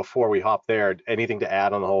 2023, but before we hop there, anything to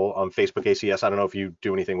add on the whole Facebook ACS? I don't know if you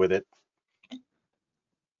do anything with it.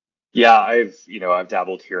 Yeah, I've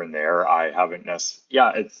dabbled here and there. I haven't necessarily.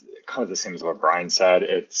 Yeah, it's kind of the same as what Brian said.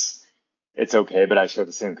 It's okay, but I share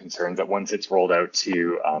the same concerns that once it's rolled out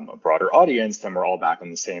to a broader audience, then we're all back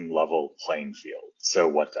on the same level playing field. So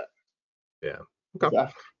what then? Yeah. Okay.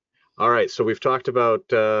 Yeah. All right. So we've talked about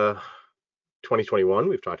 2021.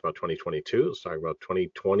 We've talked about 2022. Let's talk about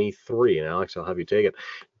 2023. And Alex, I'll have you take it.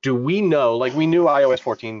 Do we know? Like, we knew iOS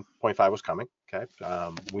 14.5 was coming. Okay.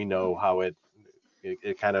 We know how it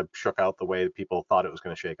kind of shook out the way that people thought it was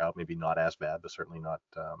going to shake out. Maybe not as bad, but certainly not.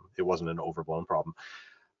 It wasn't an overblown problem.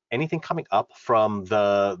 Anything coming up from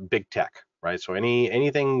the big tech, right? So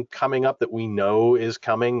anything coming up that we know is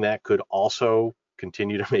coming that could also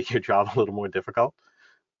continue to make your job a little more difficult?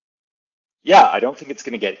 Yeah, I don't think it's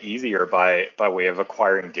going to get easier by way of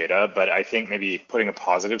acquiring data, but I think maybe putting a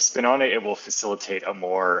positive spin on it, it will facilitate a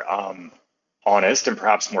more honest and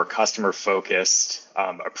perhaps more customer-focused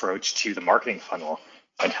approach to the marketing funnel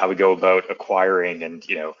and how we go about acquiring and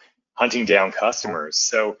hunting down customers.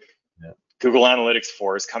 So Google Analytics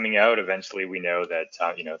 4 is coming out. Eventually, we know that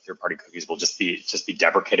third-party cookies will just be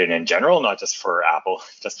deprecated in general, not just for Apple,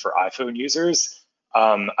 just for iPhone users.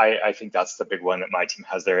 I think that's the big one that my team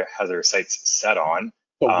has their sights set on.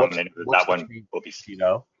 And that one will be.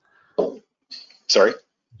 Sorry.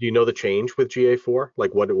 Do you know the change with GA4?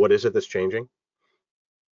 Like, what is it that's changing?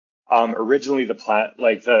 Originally,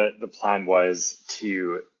 the plan was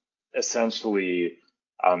to essentially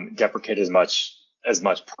deprecate as much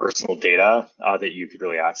personal data that you could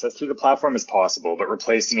really access through the platform as possible, but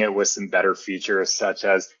replacing it with some better features such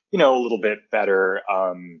as, a little bit better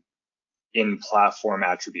in-platform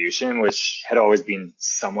attribution, which had always been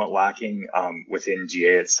somewhat lacking within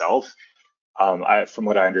GA itself. From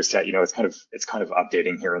what I understand, it's kind of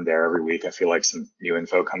updating here and there every week. I feel like some new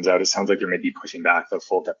info comes out. It sounds like they're maybe pushing back the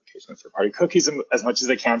full deprecation of third-party cookies as much as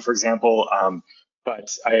they can, for example.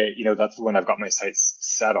 But that's the one I've got my sights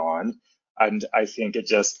set on. And I think it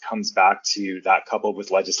just comes back to that coupled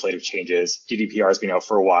with legislative changes. GDPR has been out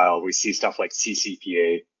for a while. We see stuff like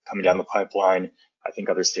CCPA coming down the pipeline. I think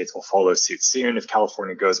other states will follow suit soon. If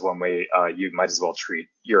California goes one way, you might as well treat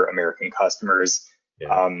your American customers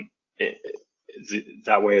that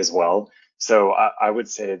way as well. So I would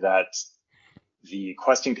say that the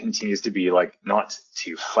question continues to be not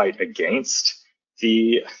to fight against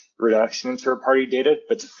the reduction in third-party data,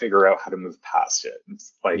 but to figure out how to move past it.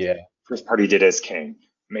 It's first-party data is king.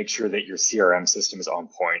 Make sure that your CRM system is on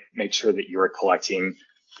point. Make sure that you're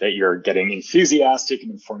getting enthusiastic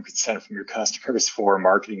and informed consent from your customers for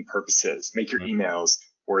marketing purposes. Make your emails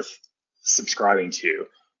worth subscribing to.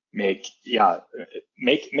 Make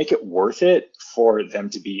it worth it for them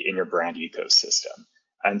to be in your brand ecosystem,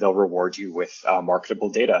 and they'll reward you with marketable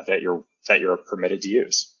data that you're permitted to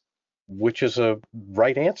use. Which is a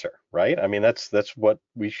right answer, right? I mean, that's what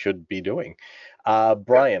we should be doing.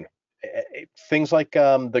 Brian, things like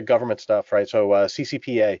the government stuff, right? So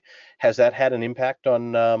CCPA, has that had an impact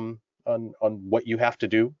on what you have to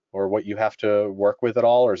do or what you have to work with at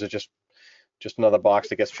all, or is it just another box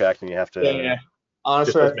that gets checked and you have to? Yeah. Just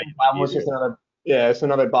Honestly, I does make think life that was just easier. another, yeah, it's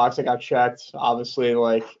another box that got checked. Obviously,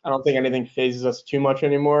 like, I don't think anything phases us too much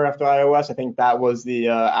anymore after iOS. I think that was the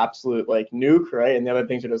absolute like nuke, right? And the other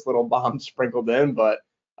things are just little bombs sprinkled in. But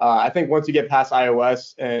I think once you get past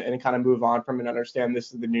iOS and kind of move on from it and understand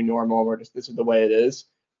this is the new normal, or just this is the way it is,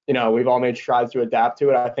 you know, we've all made strides to adapt to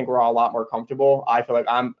it. I think we're all a lot more comfortable. I feel like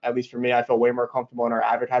at least for me, I feel way more comfortable in our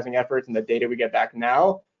advertising efforts and the data we get back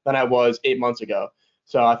now than I was 8 months ago.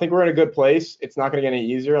 So I think we're in a good place. It's not going to get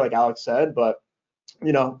any easier, like Alex said, but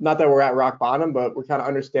you know, not that we're at rock bottom, but we kind of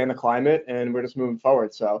understand the climate and we're just moving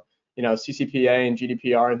forward. So, you know, CCPA and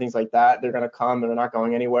GDPR and things like that, they're going to come and they're not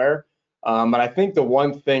going anywhere. But I think the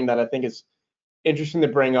one thing that I think is interesting to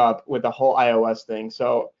bring up with the whole iOS thing.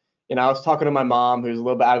 So, you know, I was talking to my mom, who's a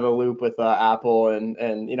little bit out of the loop with Apple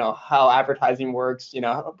and you know how advertising works. You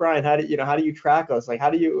know, Brian, how do you track us? Like, how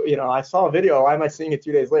do you know? I saw a video. Why am I seeing it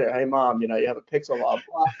 2 days later? Hey, mom, you know, you have a Pixel, blah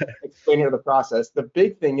blah. Explain her the process. The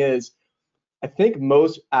big thing is, I think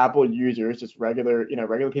most Apple users, just regular, you know,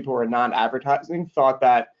 regular people who are non-advertising, thought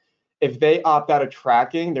that if they opt out of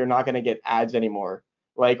tracking, they're not going to get ads anymore.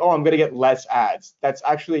 Like, oh, I'm going to get less ads. That's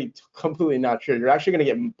actually completely not true. You're actually going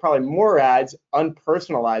to get probably more ads,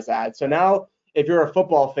 unpersonalized ads. So now, if you're a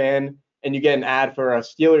football fan and you get an ad for a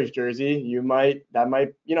Steelers jersey, that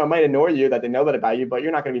might, you know, might annoy you that they know that about you, but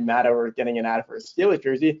you're not going to be mad over getting an ad for a Steelers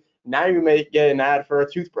jersey. Now you may get an ad for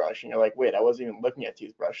a toothbrush, and you're like, wait, I wasn't even looking at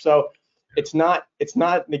toothbrush. So it's not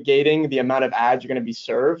negating the amount of ads you're going to be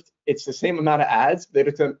served. It's the same amount of ads.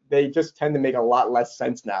 They just tend to make a lot less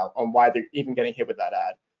sense now on why they're even getting hit with that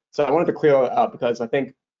ad. So I wanted to clear that up because I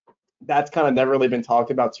think that's kind of never really been talked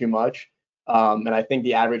about too much. And I think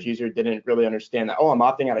the average user didn't really understand that, oh, I'm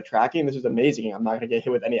opting out of tracking. This is amazing. I'm not going to get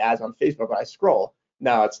hit with any ads on Facebook when I scroll.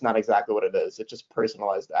 No, it's not exactly what it is. It's just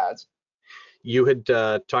personalized ads. You had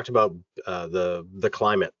talked about the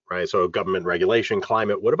climate, right? So government regulation,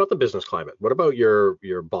 climate. What about the business climate? What about your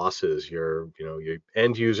bosses, your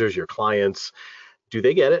end users, your clients? Do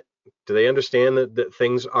they get it? Do they understand that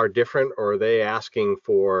things are different, or are they asking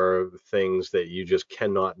for things that you just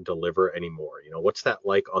cannot deliver anymore? You know, what's that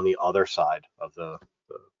like on the other side of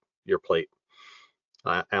your plate?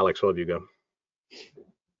 Alex, what have you go?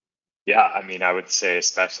 Yeah, I mean, I would say,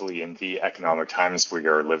 especially in the economic times we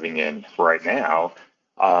are living in right now,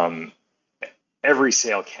 um, every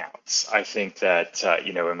sale counts. I think that,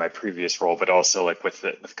 in my previous role, but also like with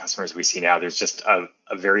the customers we see now, there's just a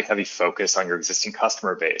very heavy focus on your existing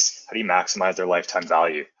customer base. How do you maximize their lifetime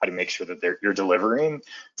value? How do you make sure that you're delivering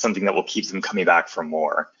something that will keep them coming back for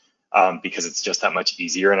more? Because it's just that much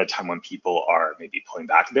easier in a time when people are maybe pulling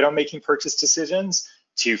back a bit on making purchase decisions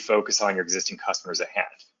to focus on your existing customers at hand.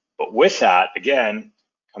 But with that, again,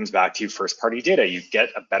 comes back to first party data. You get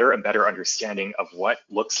a better and better understanding of what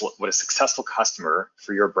a successful customer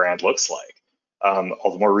for your brand looks like.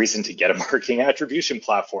 All the more reason to get a marketing attribution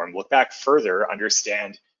platform. Look back further,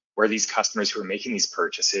 understand where these customers who are making these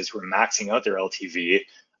purchases, who are maxing out their LTV,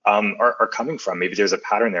 are coming from. Maybe there's a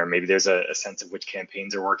pattern there. Maybe there's a sense of which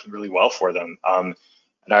campaigns are working really well for them. And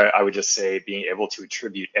I would just say being able to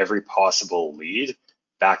attribute every possible lead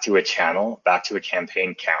back to a channel, back to a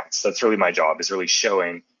campaign counts. That's really my job, is really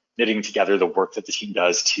knitting together the work that the team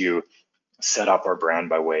does to set up our brand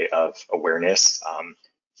by way of awareness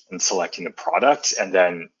and selecting the product,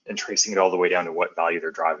 and tracing it all the way down to what value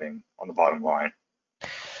they're driving on the bottom line.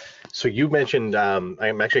 So you mentioned, I'm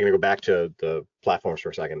actually going to go back to the platforms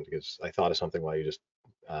for a second, because I thought of something while you just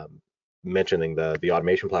mentioning the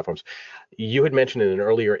automation platforms. You had mentioned in an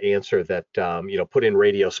earlier answer that put in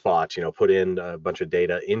radio spots, put in a bunch of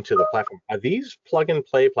data into the platform. Are these plug and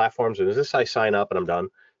play platforms, and is this I sign up and I'm done,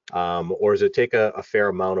 or does it take a fair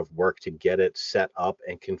amount of work to get it set up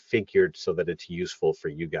and configured so that it's useful for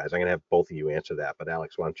you guys? I'm gonna have both of you answer that, but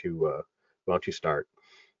Alex, why don't you start?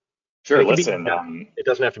 Sure. It can Listen, it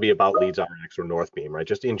doesn't have to be about LeadsRx or Northbeam, right?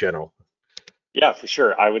 Just in general. yeah, for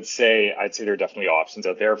sure. I'd say there are definitely options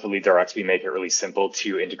out there. For LeadsRx, we make it really simple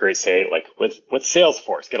to integrate, say, like with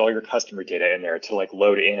Salesforce, get all your customer data in there to like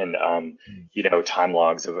load in, time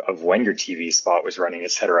logs of when your TV spot was running,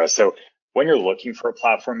 et cetera. So when you're looking for a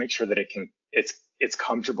platform, make sure that it's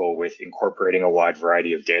comfortable with incorporating a wide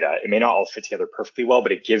variety of data. It may not all fit together perfectly well,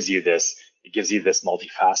 but it gives you this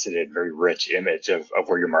multifaceted, very rich image of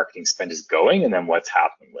where your marketing spend is going and then what's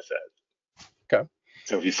happening with it. Okay.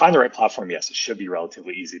 So if you find the right platform, yes, it should be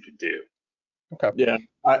relatively easy to do. Okay. Yeah,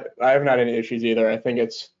 I haven't had any issues either. I think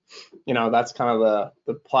it's, that's kind of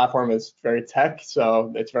the platform is very tech,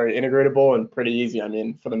 so it's very integratable and pretty easy. I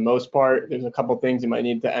mean, for the most part, there's a couple things you might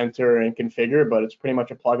need to enter and configure, but it's pretty much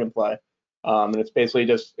a plug and play. And it's basically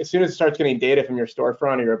just as soon as it starts getting data from your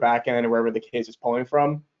storefront or your backend or wherever the case is pulling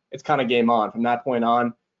from, it's kind of game on. From that point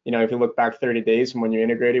on, if you look back 30 days from when you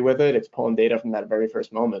integrated with it, it's pulling data from that very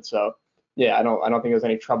first moment. So yeah, I don't think there's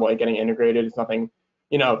any trouble in getting integrated. It's nothing,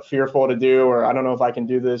 fearful to do, or I don't know if I can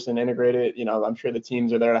do this and integrate it. I'm sure the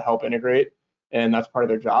teams are there to help integrate, and that's part of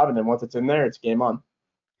their job. And then once it's in there, it's game on.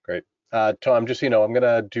 Great. Tom, just, I'm going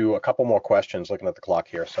to do a couple more questions looking at the clock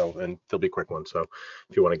here. So, and they'll be quick ones. So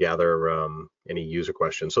if you want to gather any user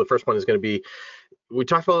questions. So the first one is going to be, we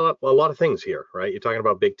talked about a lot of things here, right? You're talking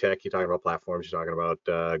about big tech, you're talking about platforms, you're talking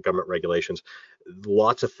about government regulations,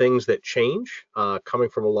 lots of things that change coming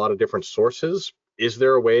from a lot of different sources. Is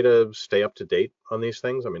there a way to stay up to date on these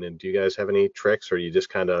things? I mean, do you guys have any tricks, or you just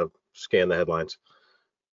kind of scan the headlines?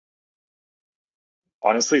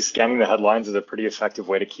 Honestly, scanning the headlines is a pretty effective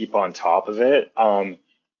way to keep on top of it.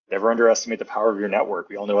 Never underestimate the power of your network.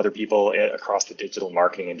 We all know other people across the digital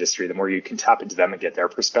marketing industry. The more you can tap into them and get their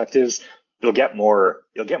perspectives, you'll get more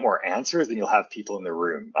answers than you'll have people in the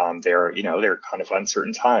room. They're kind of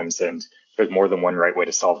uncertain times, and there's more than one right way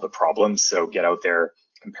to solve the problem. So get out there,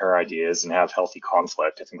 compare ideas, and have healthy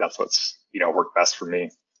conflict. I think that's what's worked best for me.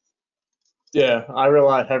 Yeah, I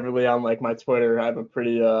rely heavily on like my Twitter. I'm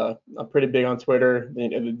pretty big on Twitter.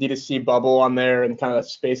 The D2C bubble on there and kind of that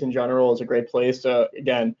space in general is a great place to,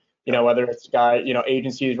 again, whether it's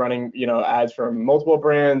agencies running, ads from multiple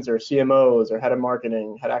brands or CMOs or head of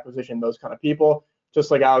marketing, head acquisition, those kind of people.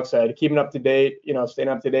 Just like Alex said, keeping up to date, staying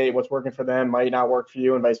up to date, what's working for them might not work for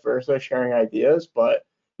you and vice versa, sharing ideas. But,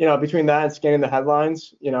 between that and scanning the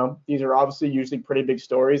headlines, these are obviously usually pretty big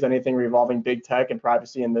stories. Anything revolving big tech and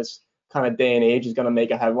privacy in this kind of day and age is going to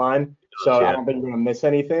make a headline. So I don't think you're going to miss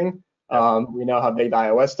anything. We know how big the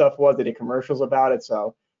iOS stuff was. They did commercials about it.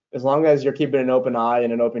 So as long as you're keeping an open eye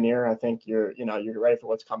and an open ear, I think you're ready for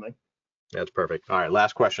what's coming. That's perfect. All right,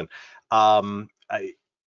 last question. I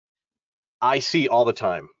see all the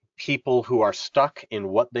time people who are stuck in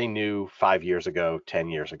what they knew 5 years ago, 10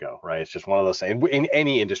 years ago, right? It's just one of those things. In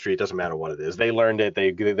any industry, it doesn't matter what it is. They learned it.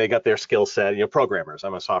 They got their skill set. Programmers.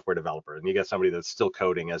 I'm a software developer, and you got somebody that's still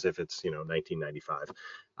coding as if it's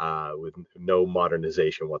 1995, with no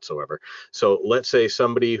modernization whatsoever. So let's say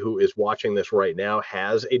somebody who is watching this right now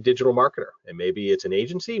has a digital marketer, and maybe it's an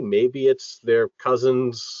agency, maybe it's their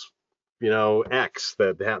cousin's X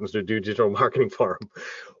that happens to do digital marketing for them.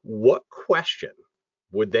 What question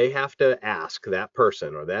would they have to ask that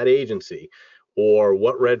person or that agency, or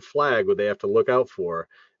what red flag would they have to look out for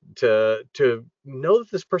to know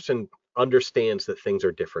that this person understands that things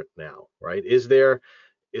are different now, right? Is there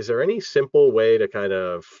any simple way to kind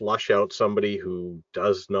of flush out somebody who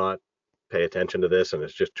does not pay attention to this and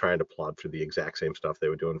is just trying to plod through the exact same stuff they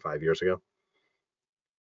were doing 5 years ago?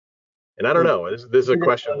 And I don't know, this is a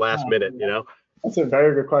question last minute, That's a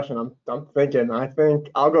very good question. I'm thinking. I think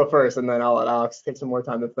I'll go first, and then I'll let Alex take some more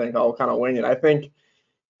time to think. I'll kind of wing it. I think,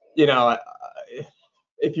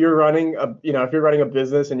 if you're running a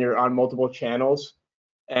business and you're on multiple channels,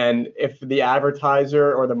 and if the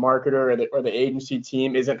advertiser or the marketer or the agency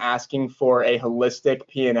team isn't asking for a holistic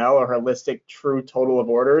P&L or holistic true total of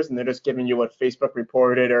orders, and they're just giving you what Facebook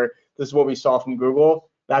reported or this is what we saw from Google,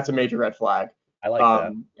 that's a major red flag. I like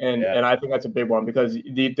that. And I think that's a big one, because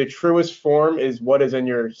the truest form is what is in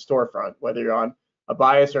your storefront, whether you're on a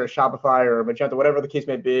Buyist or a Shopify or a Magento, whatever the case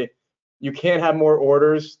may be. You can't have more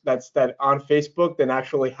orders that on Facebook than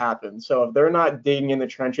actually happen. So if they're not digging in the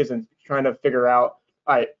trenches and trying to figure out,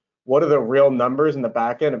 all right, what are the real numbers in the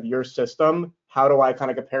back end of your system? How do I kind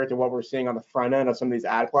of compare it to what we're seeing on the front end of some of these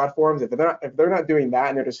ad platforms? If they're not doing that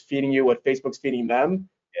and they're just feeding you what Facebook's feeding them,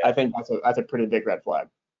 I think that's a pretty big red flag.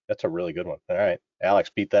 That's a really good one. All right, Alex,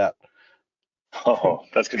 beat that. Oh,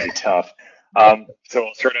 that's going to be tough. So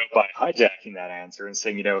I'll start out by hijacking that answer and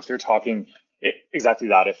saying, if they're talking exactly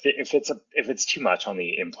that, if it's too much on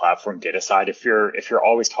the in-platform data side, if you're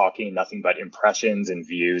always talking nothing but impressions and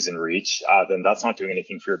views and reach, then that's not doing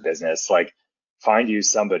anything for your business. Like, find you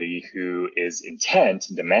somebody who is intent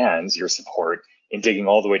and demands your support in digging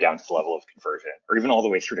all the way down to the level of conversion, or even all the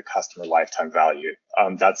way through to customer lifetime value.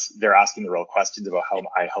 They're asking the real questions about how am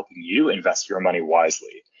I helping you invest your money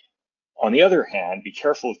wisely. On the other hand, be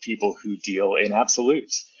careful of people who deal in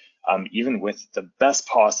absolutes. Even with the best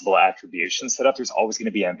possible attribution setup, there's always going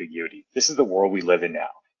to be ambiguity. This is the world we live in now.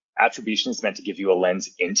 Attribution is meant to give you a lens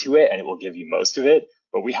into it, and it will give you most of it.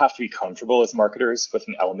 But we have to be comfortable as marketers with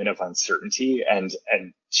an element of uncertainty and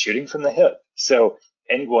shooting from the hip. So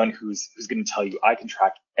anyone who's going to tell you, I can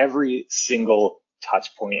track every single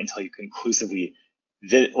touch point and tell you conclusively,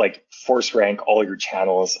 force rank all your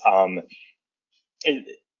channels,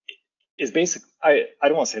 is basically, I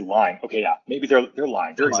don't want to say lying. Okay, yeah, maybe they're lying. They're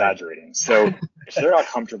Lying. exaggerating. So if they're not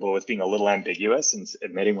comfortable with being a little ambiguous and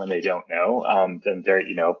admitting when they don't know, then they're,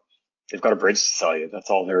 they've got a bridge to sell you.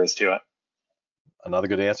 That's all there is to it. Another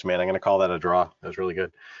good answer, man. I'm going to call that a draw. That was really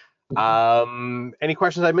good. Any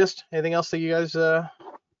questions I missed? Anything else that you guys thought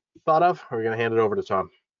of? Or are we going to hand it over to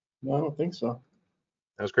Tom? No, I don't think so.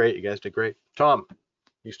 That was great. You guys did great. Tom,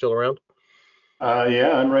 you still around?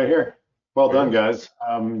 Yeah, I'm right here. Well done, guys.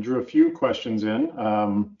 Drew a few questions in.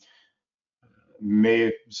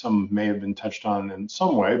 Some may have been touched on in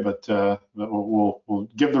some way, but we'll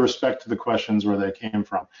give the respect to the questions where they came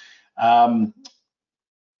from.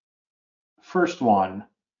 First one,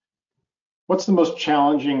 what's the most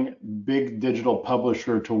challenging big digital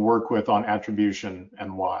publisher to work with on attribution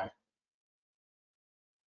and why?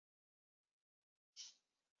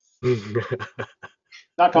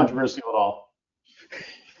 Not controversial at all.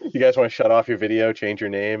 You guys want to shut off your video, change your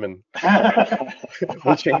name, and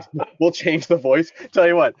we'll change the voice. Tell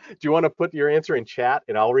you what, do you want to put your answer in chat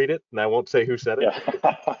and I'll read it and I won't say who said it?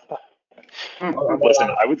 Yeah. Listen,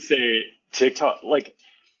 I would say TikTok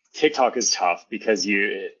is tough because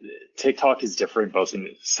TikTok is different, both in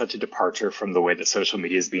such a departure from the way that social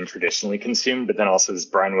media is being traditionally consumed, but then also, as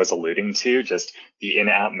Brian was alluding to, just the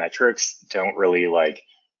in-app metrics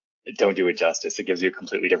don't do it justice. It gives you a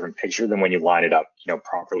completely different picture than when you line it up,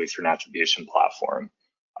 properly through an attribution platform.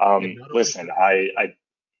 Listen,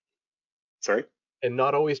 sorry. And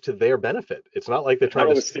not always to their benefit. It's not like they're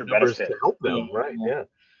trying to see numbers to help them, right? Yeah.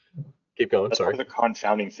 Keep going. That's Sorry. part of the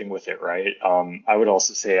confounding thing with it, right? I would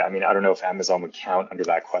also say, I don't know if Amazon would count under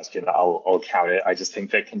that question. I'll count it. I just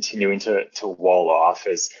think that continuing to wall off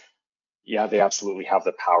is, yeah, they absolutely have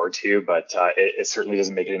the power to, but it certainly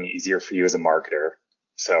doesn't make it any easier for you as a marketer.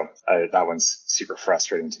 So that one's super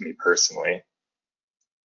frustrating to me personally.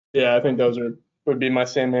 Yeah, I think those would be my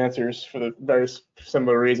same answers for the very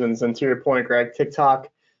similar reasons. And to your point, Greg, TikTok,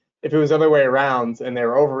 if it was the other way around and they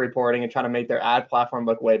were over-reporting and trying to make their ad platform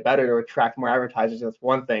look way better to attract more advertisers, that's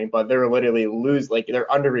one thing. But they're literally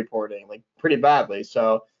they're under-reporting pretty badly.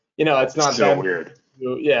 So it's not so weird.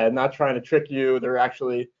 Yeah, not trying to trick you. They're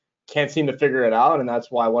actually can't seem to figure it out, and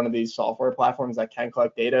that's why one of these software platforms that can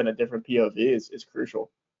collect data in a different POV is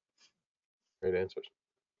crucial. Great answers.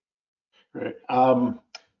 Great.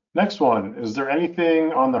 Next one, is there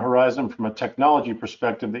anything on the horizon from a technology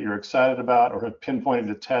perspective that you're excited about or have pinpointed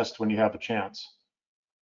to test when you have a chance?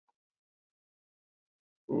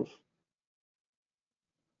 Oof.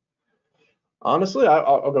 Honestly,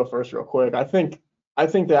 I'll go first real quick. I think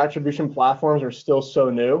the attribution platforms are still so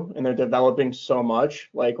new and they're developing so much.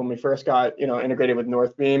 Like when we first got, integrated with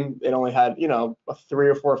Northbeam, it only had, 3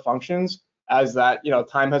 or 4 functions. As that,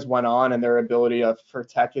 time has went on and their ability for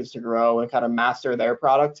tech is to grow and kind of master their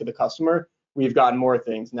product to the customer, we've gotten more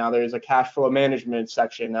things. Now there's a cash flow management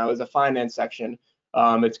section. Now there's a finance section.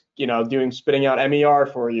 It's, spitting out MER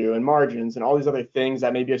for you and margins and all these other things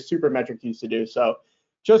that maybe a super metric used to do. So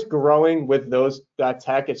just growing with that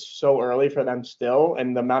tech, it's so early for them still,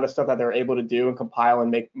 and the amount of stuff that they're able to do and compile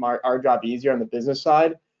and make our job easier on the business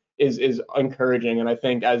side is encouraging. And I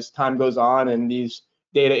think as time goes on and these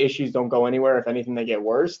data issues don't go anywhere, if anything, they get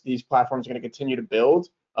worse, these platforms are going to continue to build,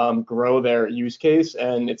 grow their use case,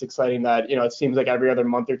 and it's exciting that it seems like every other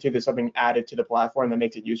month or two there's something added to the platform that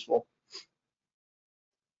makes it useful.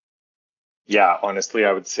 Yeah, honestly,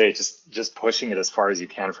 I would say just pushing it as far as you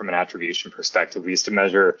can from an attribution perspective. We used to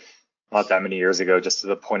measure not that many years ago just to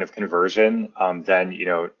the point of conversion, then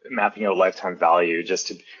mapping out lifetime value. Just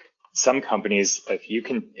to some companies, if you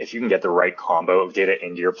can get the right combo of data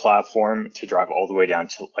into your platform to drive all the way down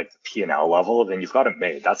to the P&L level, then you've got it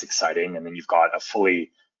made. That's exciting, and then you've got a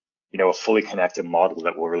fully connected model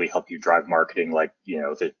that will really help you drive marketing like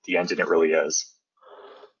the engine it really is.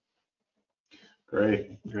 Great.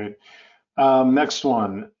 Next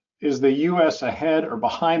one, is the US ahead or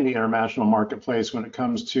behind the international marketplace when it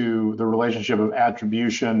comes to the relationship of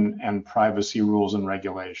attribution and privacy rules and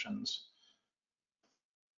regulations?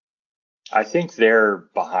 I think they're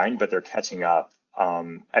behind, but they're catching up.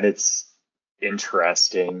 And it's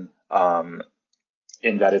interesting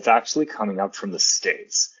in that it's actually coming up from the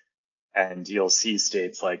states. And you'll see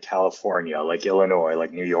states like California, like Illinois,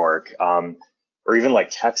 like New York, or even like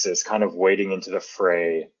Texas kind of wading into the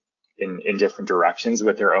fray in different directions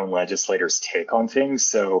with their own legislators' take on things.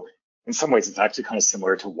 So in some ways, it's actually kind of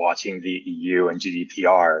similar to watching the EU and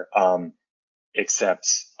GDPR,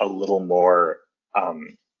 except a little more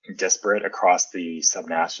disparate across the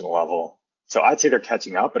subnational level. So I'd say they're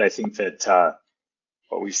catching up, but I think that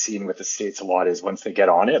what we've seen with the states a lot is once they get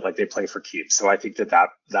on it, they play for keeps. So I think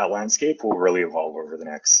that landscape will really evolve over the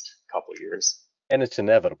next couple of years. And it's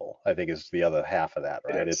inevitable, I think, is the other half of that,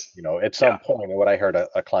 It right? It's, is. at some point, and what I heard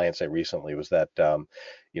a client say recently was that,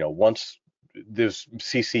 once there's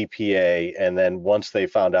CCPA, and then once they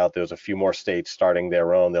found out there's a few more states starting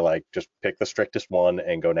their own, they're like, just pick the strictest one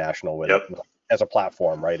and go national with it Yep. as a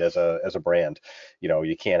platform, right? As a brand,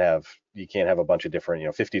 you can't have a bunch of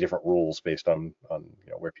different, 50 different rules based on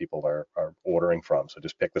where people are ordering from. So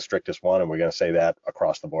just pick the strictest one, and we're going to say that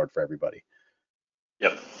across the board for everybody.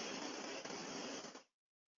 Yep.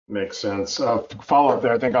 Makes sense. Follow up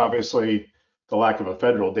there. I think obviously the lack of a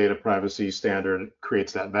federal data privacy standard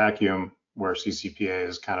creates that vacuum where CCPA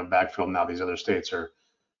is kind of backfilled. Now these other states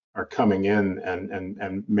are coming in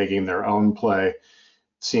and making their own play.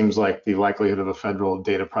 Seems like the likelihood of a federal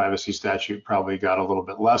data privacy statute probably got a little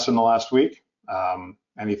bit less in the last week.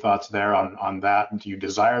 Any thoughts there on that? Do you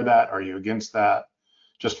desire that? Are you against that?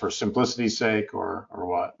 Just for simplicity's sake, or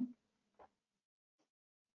what?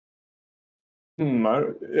 I mean,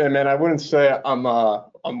 I wouldn't say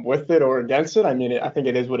I'm with it or against it. I mean, I think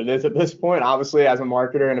it is what it is at this point. Obviously, as a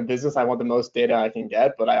marketer in a business, I want the most data I can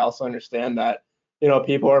get, but I also understand that,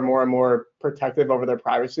 people are more and more protective over their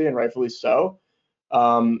privacy, and rightfully so.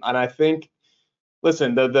 And I think,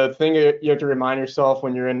 listen, the thing you have to remind yourself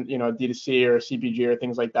when you're in, D2C or CPG or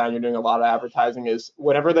things like that, and you're doing a lot of advertising, is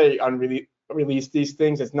whenever they release these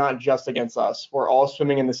things, it's not just against us. We're all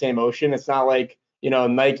swimming in the same ocean. It's not like,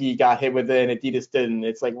 Nike got hit with it and Adidas didn't.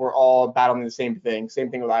 It's like we're all battling the same thing.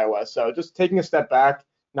 Same thing with iOS. So just taking a step back,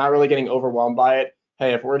 not really getting overwhelmed by it.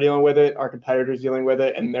 Hey, if we're dealing with it, our competitors dealing with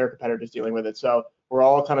it, and their competitors dealing with it. So we're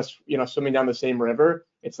all kind of, swimming down the same river.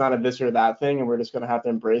 It's not a this or that thing, and we're just going to have to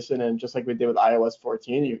embrace it. And just like we did with iOS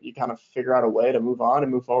 14, you kind of figure out a way to move on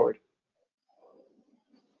and move forward.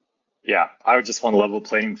 Yeah, I would just want a level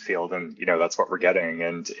playing field, and that's what we're getting.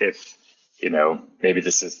 And if maybe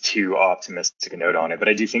this is too optimistic a note on it, but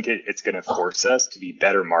I do think it's going to force us to be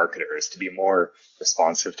better marketers, to be more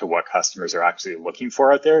responsive to what customers are actually looking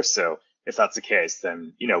for out there. So if that's the case,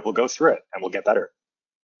 then we'll go through it and we'll get better.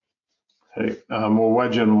 Hey, we'll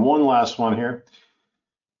wedge in one last one here.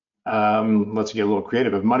 Let's get a little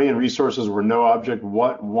creative. If money and resources were no object,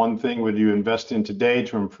 what one thing would you invest in today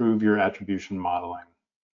to improve your attribution modeling?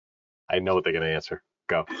 I know what they're going to answer.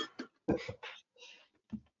 Go.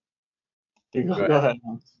 Go ahead.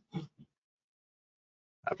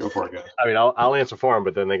 Go for it, guys. I mean, I'll answer for them,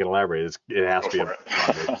 but then they can elaborate. It has to be.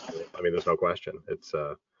 I mean, there's no question. It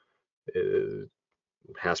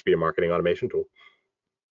has to be a marketing automation tool.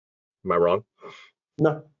 Am I wrong?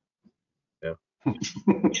 No. Yeah. Yeah.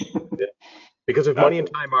 Because if money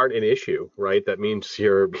and time aren't an issue, right, that means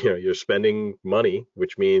you're spending money,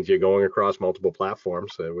 which means you're going across multiple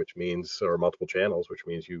platforms, which means, or multiple channels, which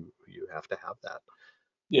means you have to have that.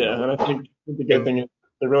 Yeah, and I think the good thing is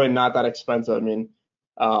they're really not that expensive. I mean,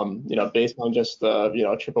 based on just the,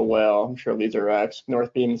 Triple Whale, I'm sure LeadsRx,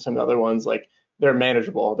 Northbeam, some other ones, like they're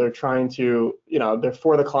manageable. They're trying to, they're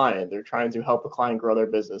for the client. They're trying to help the client grow their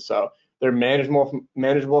business. So they're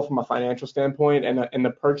manageable from a financial standpoint, and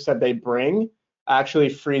the perks that they bring actually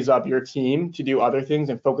frees up your team to do other things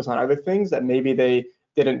and focus on other things that maybe they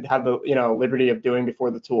didn't have the liberty of doing before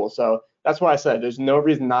the tool. So that's why I said there's no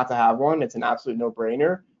reason not to have one. It's an absolute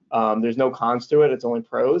no-brainer. There's no cons to it. It's only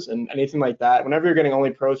pros, and anything like that. Whenever you're getting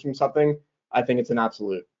only pros from something, I think it's an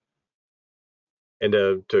absolute. And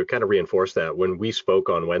to kind of reinforce that, when we spoke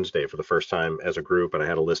on Wednesday for the first time as a group, and I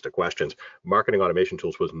had a list of questions, marketing automation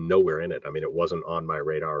tools was nowhere in it. I mean, it wasn't on my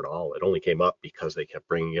radar at all. It only came up because they kept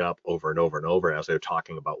bringing it up over and over and over as they were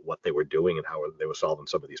talking about what they were doing and how they were solving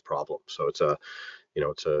some of these problems. So it's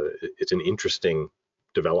an interesting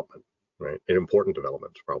development, right? An important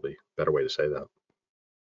development is probably a better way to say that.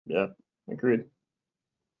 Yeah, agreed.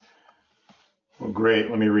 Well,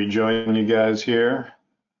 great. Let me rejoin you guys here.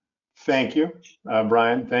 Thank you,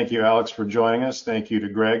 Brian. Thank you, Alex, for joining us. Thank you to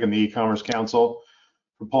Greg and the e-commerce council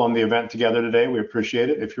for pulling the event together today. We appreciate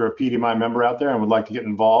it. If you're a PDMI member out there and would like to get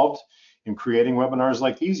involved in creating webinars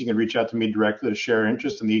like these, you can reach out to me directly to share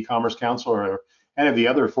interest in the e-commerce council or any of the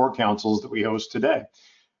other 4 councils that we host today.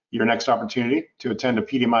 Your next opportunity to attend a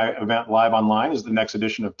PDMI event live online is the next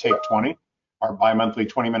edition of Take 20, our bi-monthly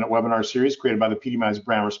 20-minute webinar series created by the PDMI's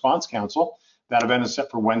Brand Response Council. That event is set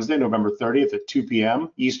for Wednesday, November 30th at 2 p.m.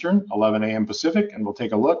 Eastern, 11 a.m. Pacific, and we'll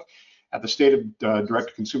take a look at the state of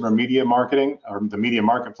direct-to-consumer media marketing, or the media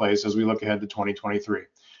marketplace, as we look ahead to 2023.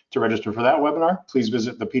 To register for that webinar, please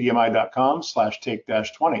visit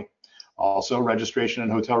thepdmi.com/take-20. Also, registration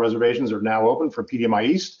and hotel reservations are now open for PDMI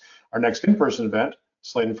East, our next in-person event,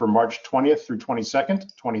 slated for March 20th through 22nd,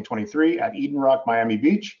 2023 at Eden Rock, Miami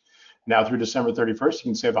Beach. Now through December 31st, you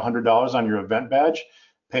can save $100 on your event badge.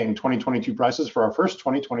 paying 2022 prices for our first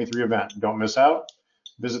 2023 event. Don't miss out.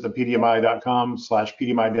 Visit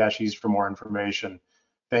thepdmi.com/pdmi-east for more information.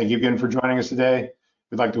 Thank you again for joining us today.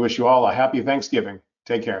 We'd like to wish you all a happy Thanksgiving.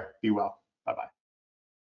 Take care. Be well. Bye-bye.